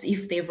process as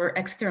if they were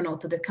external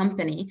to the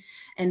company,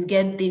 and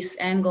get this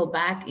angle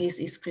back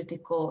is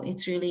critical.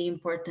 It's really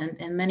important,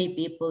 and many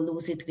people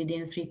lose it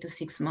within 3 to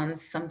 6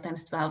 months,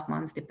 sometimes 12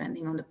 months,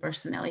 depending on the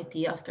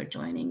personality after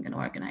joining an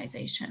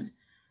organization.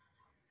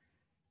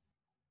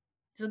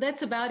 So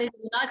that's about it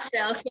in a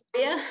nutshell,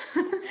 Zsofia.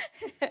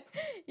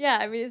 Yeah,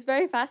 I mean, it's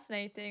very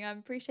fascinating. I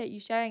appreciate you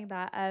sharing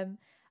that.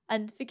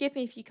 And forgive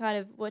me if you kind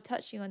of were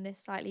touching on this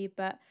slightly,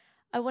 but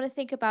I want to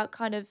think about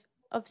kind of,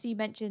 obviously you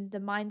mentioned the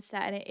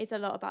mindset, and it is a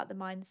lot about the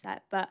mindset,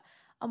 but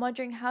I'm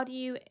wondering, how do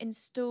you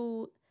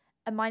install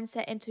a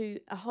mindset into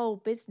a whole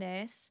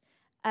business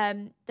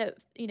that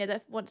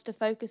that wants to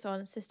focus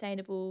on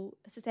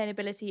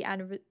sustainability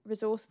and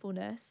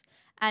resourcefulness,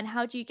 and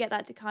how do you get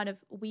that to kind of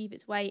weave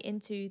its way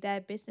into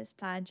their business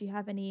plan? Do you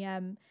have any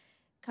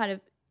kind of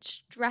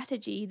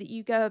strategy that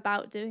you go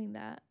about doing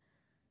that?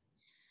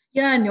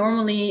 Yeah,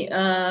 normally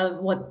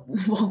what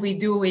we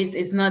do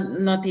is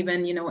not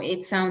even,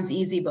 it sounds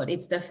easy, but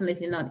it's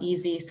definitely not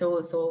easy.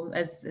 So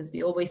as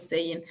we always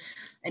say in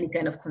any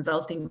kind of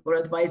consulting or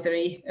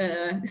advisory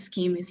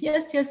scheme, is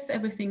yes,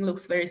 everything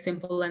looks very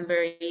simple and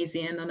very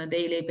easy, and on a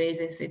daily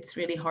basis it's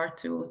really hard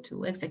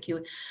to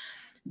execute.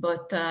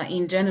 But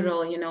in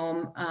general,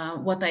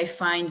 what I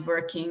find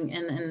working,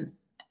 and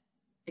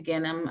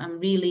again, I'm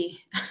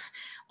really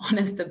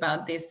honest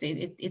about this.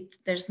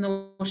 There's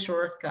no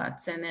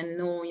shortcuts, and then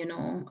no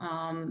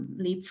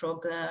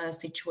leapfrog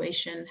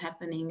situation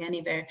happening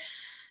anywhere.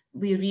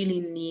 We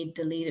really need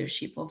the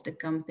leadership of the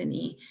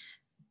company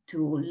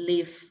to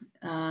live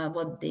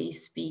what they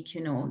speak,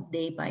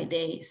 day by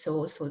day.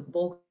 So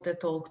walk the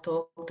talk,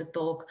 talk the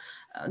talk.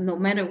 No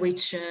matter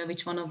which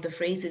one of the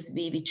phrases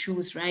we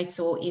choose, right?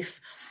 So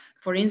if,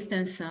 for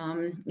instance,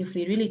 if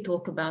we really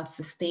talk about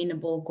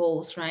sustainable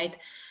goals, right?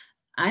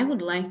 I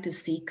would like to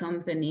see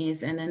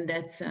companies, and then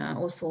that's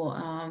also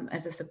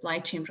as a supply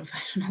chain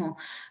professional,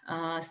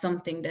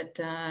 something that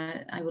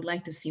I would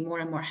like to see more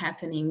and more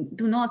happening.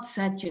 Do not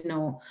set,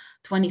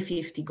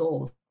 2050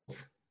 goals,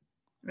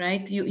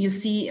 right? You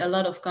see a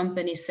lot of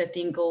companies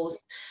setting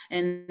goals,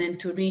 and then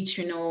to reach,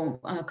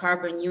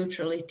 carbon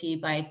neutrality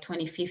by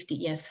 2050.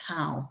 Yes,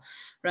 how,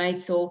 right?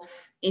 So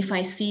if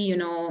I see,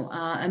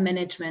 a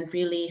management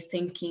really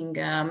thinking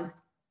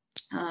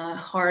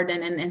hard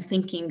and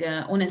thinking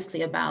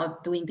honestly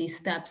about doing these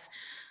steps,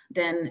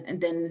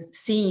 than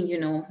seeing,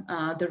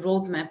 the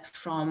roadmap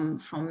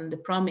from the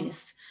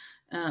promise,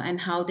 and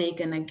how they're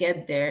gonna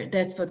get there.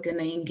 That's what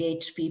gonna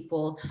engage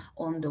people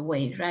on the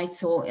way, right?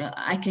 So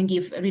I can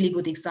give really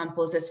good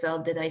examples as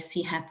well that I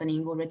see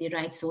happening already,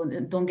 right? So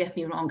don't get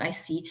me wrong, I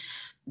see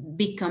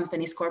big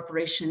companies,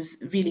 corporations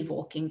really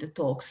walking the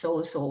talk.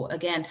 So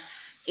again,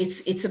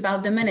 it's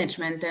about the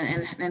management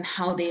and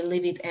how they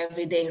live it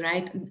every day,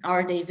 right?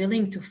 Are they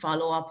willing to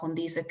follow up on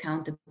these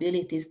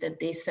accountabilities that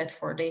they set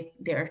for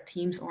their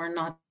teams or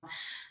not?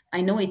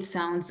 I know it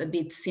sounds a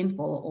bit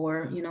simple,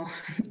 or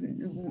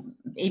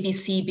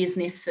ABC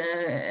business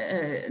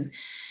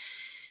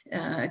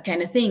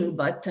kind of thing,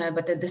 but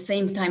at the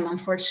same time,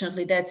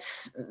 unfortunately,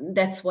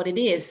 that's what it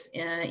is.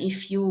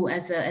 If you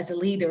as a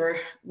leader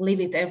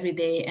live it every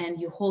day and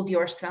you hold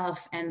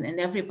yourself and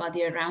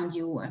everybody around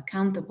you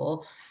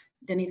accountable,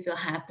 then it will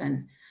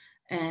happen.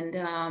 And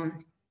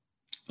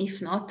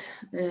if not,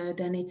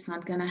 then it's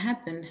not going to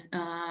happen.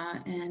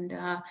 And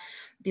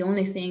the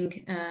only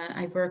thing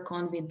I work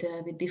on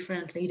with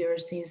different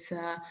leaders is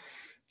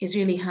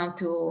really how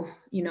to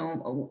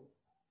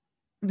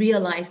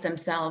realize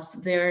themselves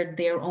where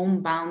their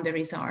own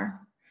boundaries are,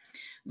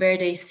 where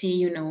they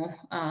see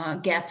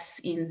gaps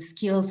in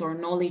skills or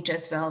knowledge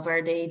as well,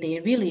 where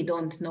they really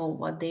don't know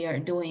what they are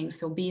doing.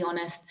 So be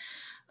honest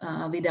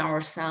with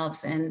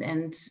ourselves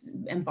and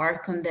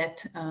embark on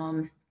that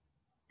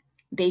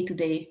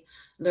day-to-day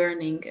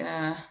learning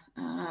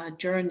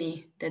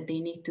journey that they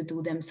need to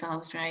do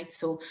themselves, right?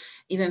 So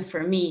even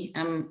for me,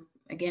 I'm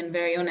again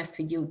very honest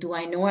with you. Do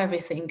I know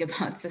everything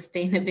about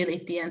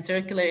sustainability and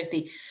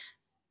circularity?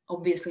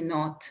 Obviously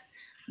not.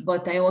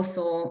 But I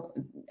also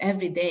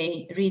every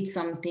day read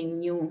something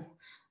new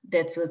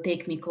that will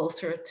take me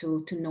closer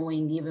to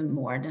knowing even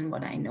more than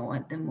what I know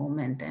at the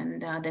moment.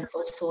 And that's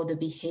also the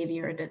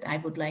behavior that I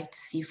would like to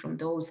see from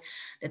those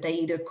that I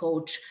either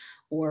coach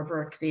or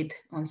work with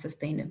on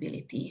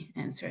sustainability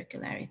and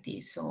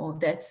circularity. So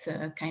that's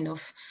kind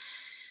of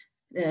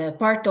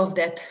part of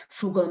that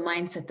frugal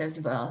mindset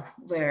as well,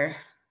 where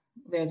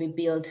we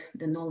build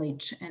the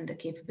knowledge and the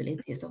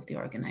capabilities of the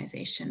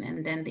organization,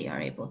 and then they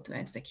are able to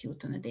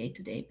execute on a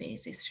day-to-day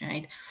basis,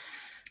 right?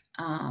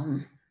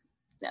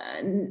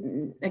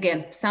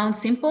 Again, sounds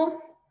simple,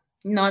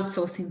 not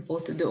so simple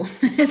to do,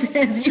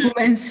 as you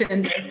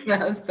mentioned as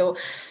well. So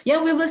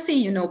yeah, we will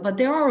see, but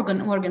there are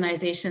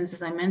organizations,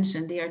 as I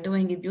mentioned, they are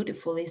doing it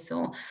beautifully.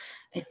 So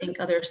I think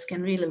others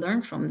can really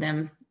learn from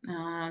them.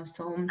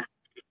 So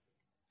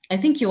I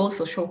think you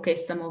also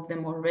showcased some of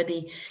them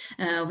already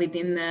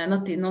within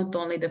not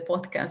only the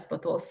podcast,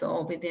 but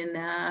also within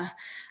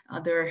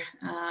other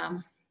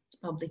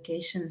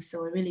publications.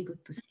 So really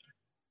good to see.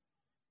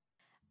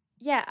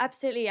 Yeah,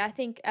 absolutely. I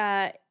think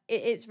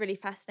it is really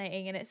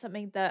fascinating, and it's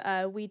something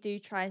that we do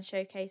try and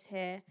showcase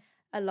here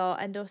a lot.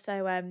 And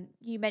also,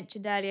 you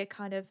mentioned earlier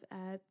kind of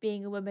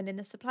being a woman in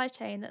the supply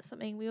chain. That's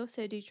something we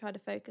also do try to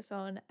focus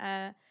on,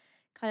 kind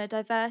of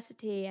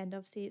diversity. And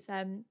obviously, it's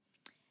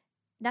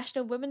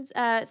National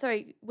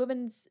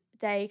Women's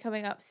Day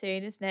coming up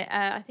soon, isn't it?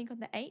 I think on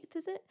the 8th,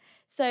 is it?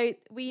 So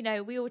we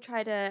all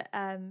try to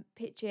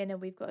pitch in, and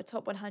we've got a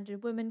top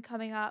 100 women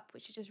coming up,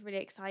 which is just really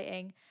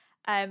exciting.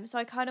 So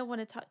I kind of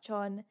want to touch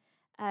on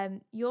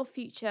your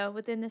future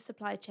within the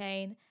supply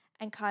chain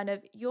and kind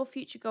of your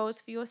future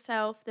goals for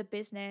yourself, the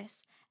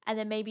business, and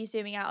then maybe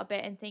zooming out a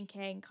bit and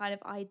thinking kind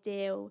of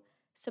ideal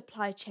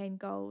supply chain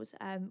goals.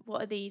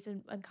 What are these,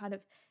 and kind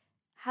of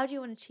how do you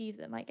want to achieve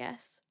them, I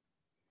guess?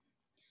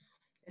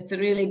 It's a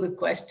really good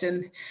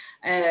question.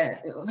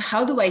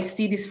 How do I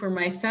see this for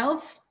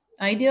myself?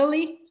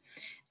 Ideally,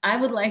 I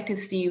would like to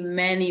see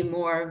many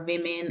more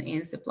women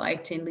in supply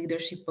chain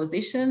leadership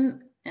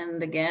position.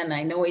 And again,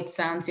 I know it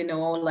sounds,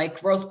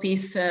 like world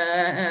peace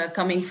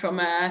coming from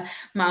a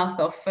mouth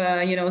of,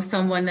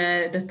 someone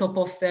at the top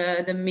of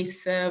the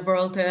Miss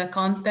World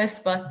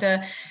contest, but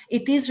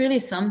it is really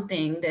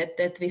something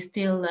that we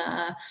still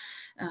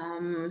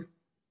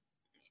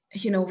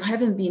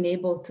haven't been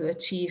able to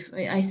achieve.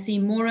 I see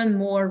more and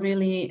more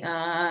really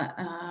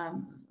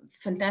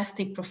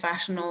fantastic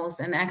professionals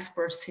and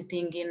experts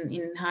sitting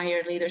in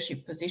higher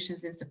leadership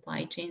positions in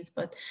supply chains.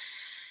 But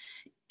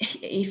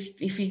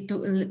if we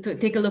to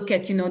take a look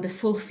at, the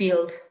full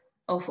field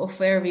of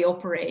where we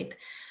operate,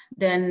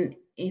 then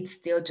it's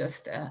still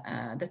just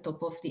the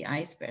top of the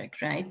iceberg,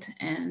 right?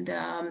 And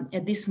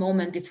at this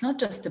moment, it's not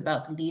just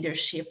about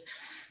leadership.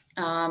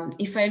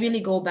 If I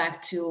really go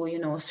back to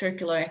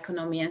circular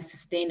economy and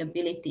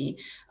sustainability,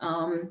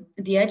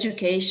 the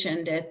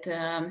education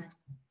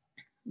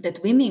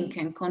that women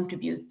can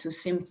contribute to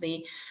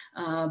simply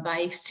by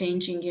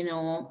exchanging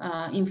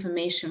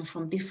information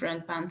from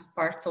different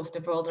parts of the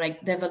world,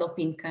 like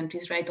developing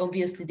countries, right?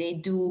 Obviously they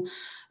do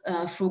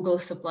frugal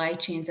supply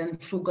chains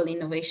and frugal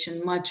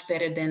innovation much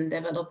better than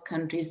developed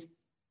countries,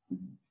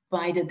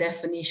 by the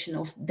definition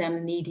of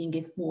them needing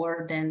it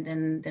more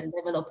than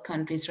developed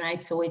countries,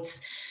 right? So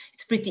it's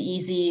pretty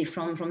easy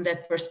from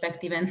that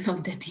perspective, and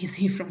not that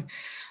easy from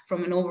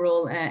an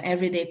overall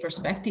everyday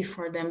perspective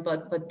for them.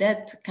 But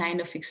that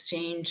kind of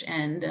exchange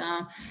and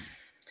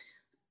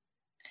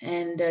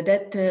and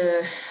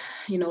that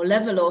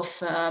level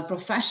of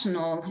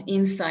professional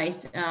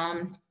insight,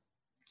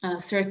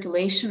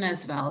 circulation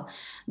as well.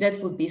 That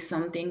would be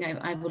something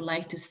I would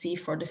like to see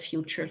for the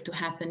future to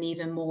happen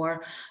even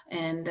more.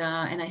 And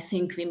I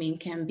think women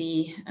can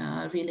be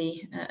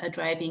really a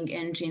driving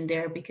engine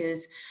there,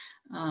 because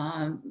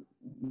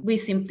we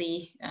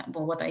simply,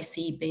 well, what I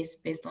see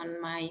based on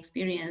my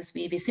experience,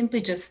 we simply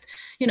just,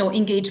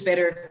 engage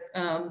better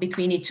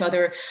between each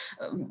other.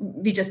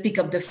 We just pick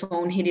up the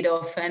phone, hit it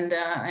off,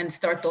 and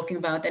start talking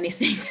about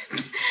anything,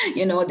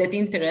 that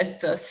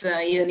interests us,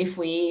 even if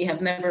we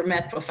have never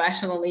met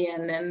professionally.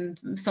 And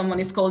then someone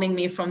is calling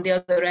me from the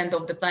other end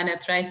of the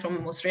planet, right,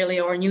 from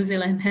Australia or New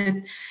Zealand,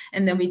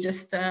 and then we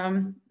just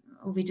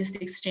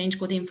exchange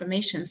good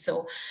information.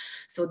 So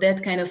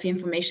that kind of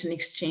information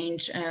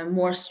exchange,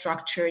 more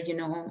structure,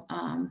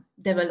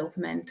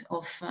 development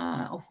of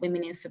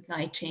women in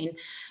supply chain,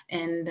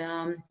 and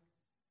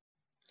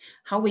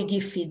how we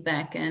give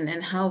feedback,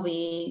 and how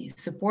we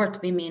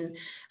support women,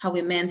 how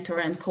we mentor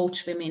and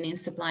coach women in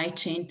supply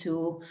chain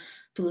to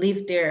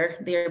live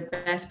their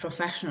best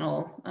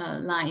professional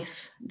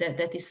life.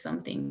 That is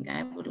something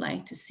I would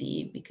like to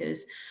see,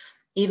 because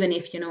even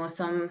if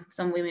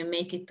some women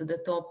make it to the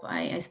top,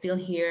 I still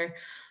hear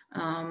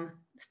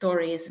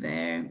stories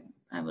where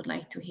I would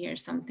like to hear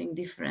something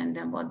different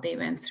than what they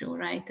went through,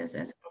 right, as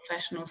a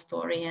professional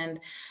story. And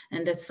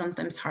that's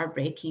sometimes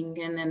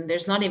heartbreaking. And then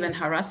there's not even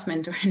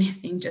harassment or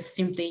anything, just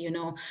simply,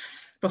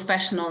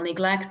 professional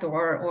neglect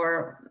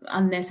or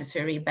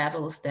unnecessary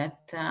battles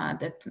that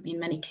in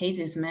many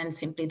cases men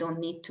simply don't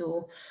need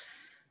to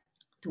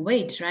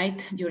wage,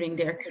 right, during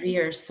their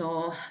career.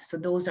 So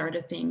those are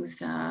the things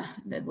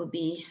that would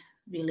be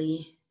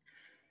really,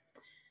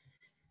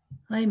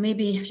 like,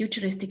 maybe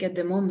futuristic at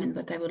the moment,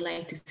 but I would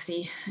like to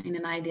see in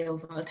an ideal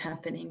world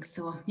happening.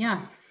 So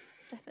yeah.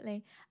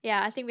 Definitely.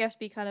 Yeah, I think we have to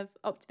be kind of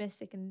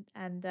optimistic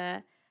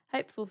and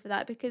hopeful for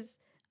that, because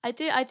I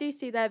do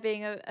see there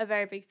being a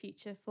very big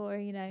future for,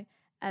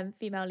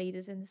 female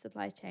leaders in the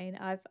supply chain.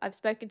 I've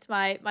spoken to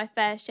my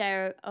fair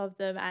share of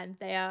them, and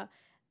they are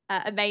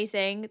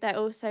amazing. They're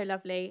all so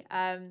lovely.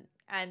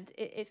 And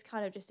it's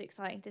kind of just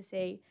exciting to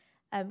see,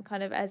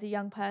 kind of as a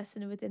young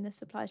person within the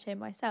supply chain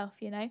myself.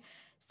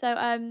 So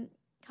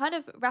kind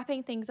of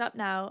wrapping things up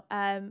now.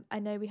 I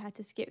know we had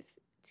to skip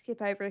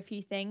over a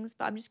few things,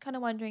 but I'm just kind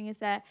of wondering, is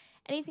there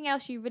anything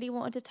else you really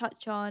wanted to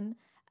touch on,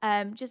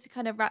 just to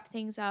kind of wrap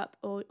things up,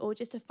 or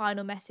just a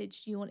final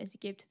message you wanted to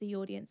give to the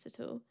audience at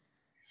all?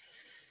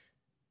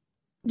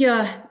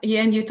 Yeah,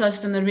 and you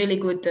touched on a really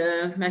good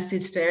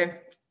message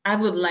there. I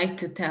would like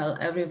to tell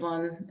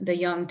everyone, the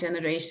young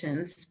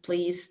generations,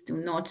 please do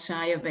not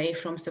shy away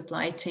from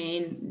supply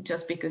chain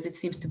just because it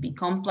seems to be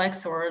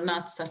complex or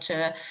not such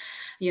a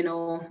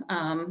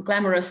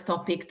glamorous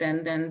topic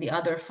than the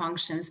other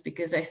functions,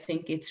 because I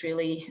think it's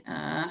really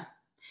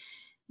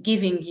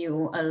giving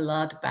you a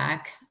lot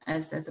back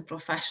as a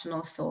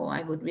professional. So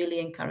I would really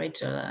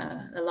encourage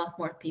a lot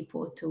more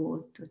people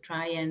to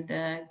try and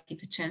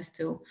give a chance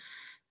to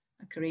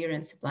a career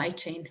in supply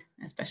chain,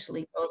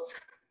 especially those.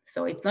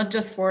 So it's not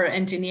just for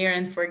engineer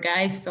and for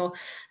guys. So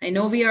I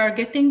know we are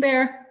getting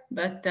there,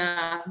 but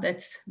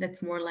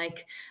that's more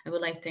like, I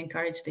would like to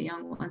encourage the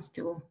young ones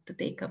to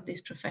take up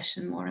this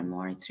profession more and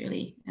more. It's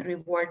really a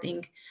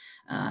rewarding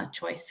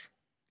choice.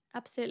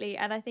 Absolutely.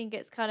 And I think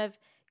it's kind of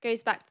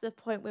goes back to the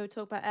point we were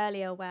talking about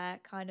earlier, where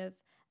kind of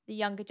the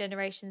younger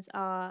generations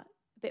are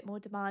a bit more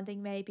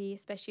demanding, maybe,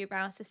 especially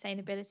around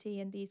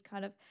sustainability and these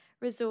kind of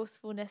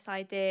resourcefulness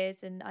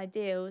ideas and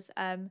ideals.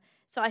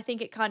 So I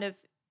think it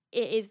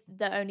is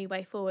the only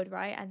way forward,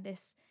 right? And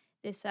this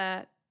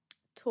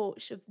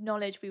torch of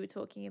knowledge we were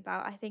talking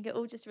about, I think it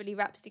all just really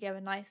wraps together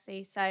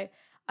nicely. So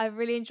I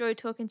really enjoyed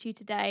talking to you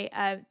today.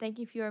 Thank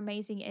you for your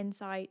amazing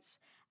insights.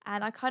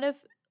 And I kind of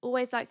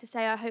always like to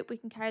say, I hope we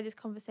can carry this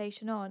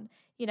conversation on,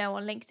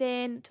 on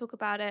LinkedIn, talk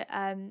about it.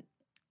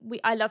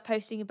 I love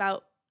posting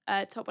about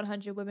top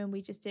 100 women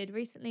we just did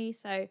recently.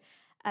 So,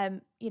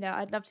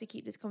 I'd love to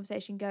keep this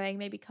conversation going,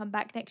 maybe come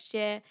back next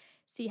year,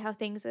 see how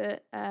things are,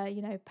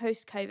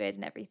 post COVID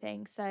and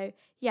everything. So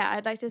yeah,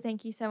 I'd like to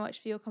thank you so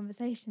much for your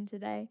conversation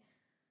today.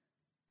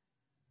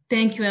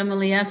 Thank you,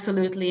 Emily.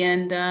 Absolutely.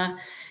 And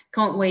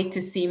can't wait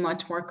to see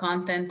much more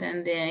content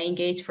and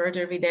engage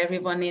further with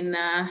everyone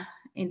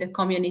in the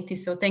community.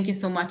 So thank you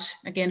so much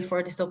again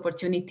for this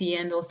opportunity,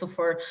 and also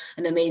for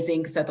an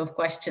amazing set of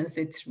questions.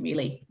 It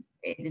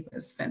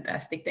was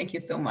fantastic. Thank you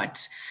so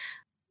much.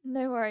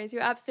 No worries.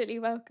 You're absolutely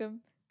welcome.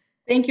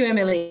 Thank you,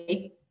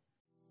 Emily.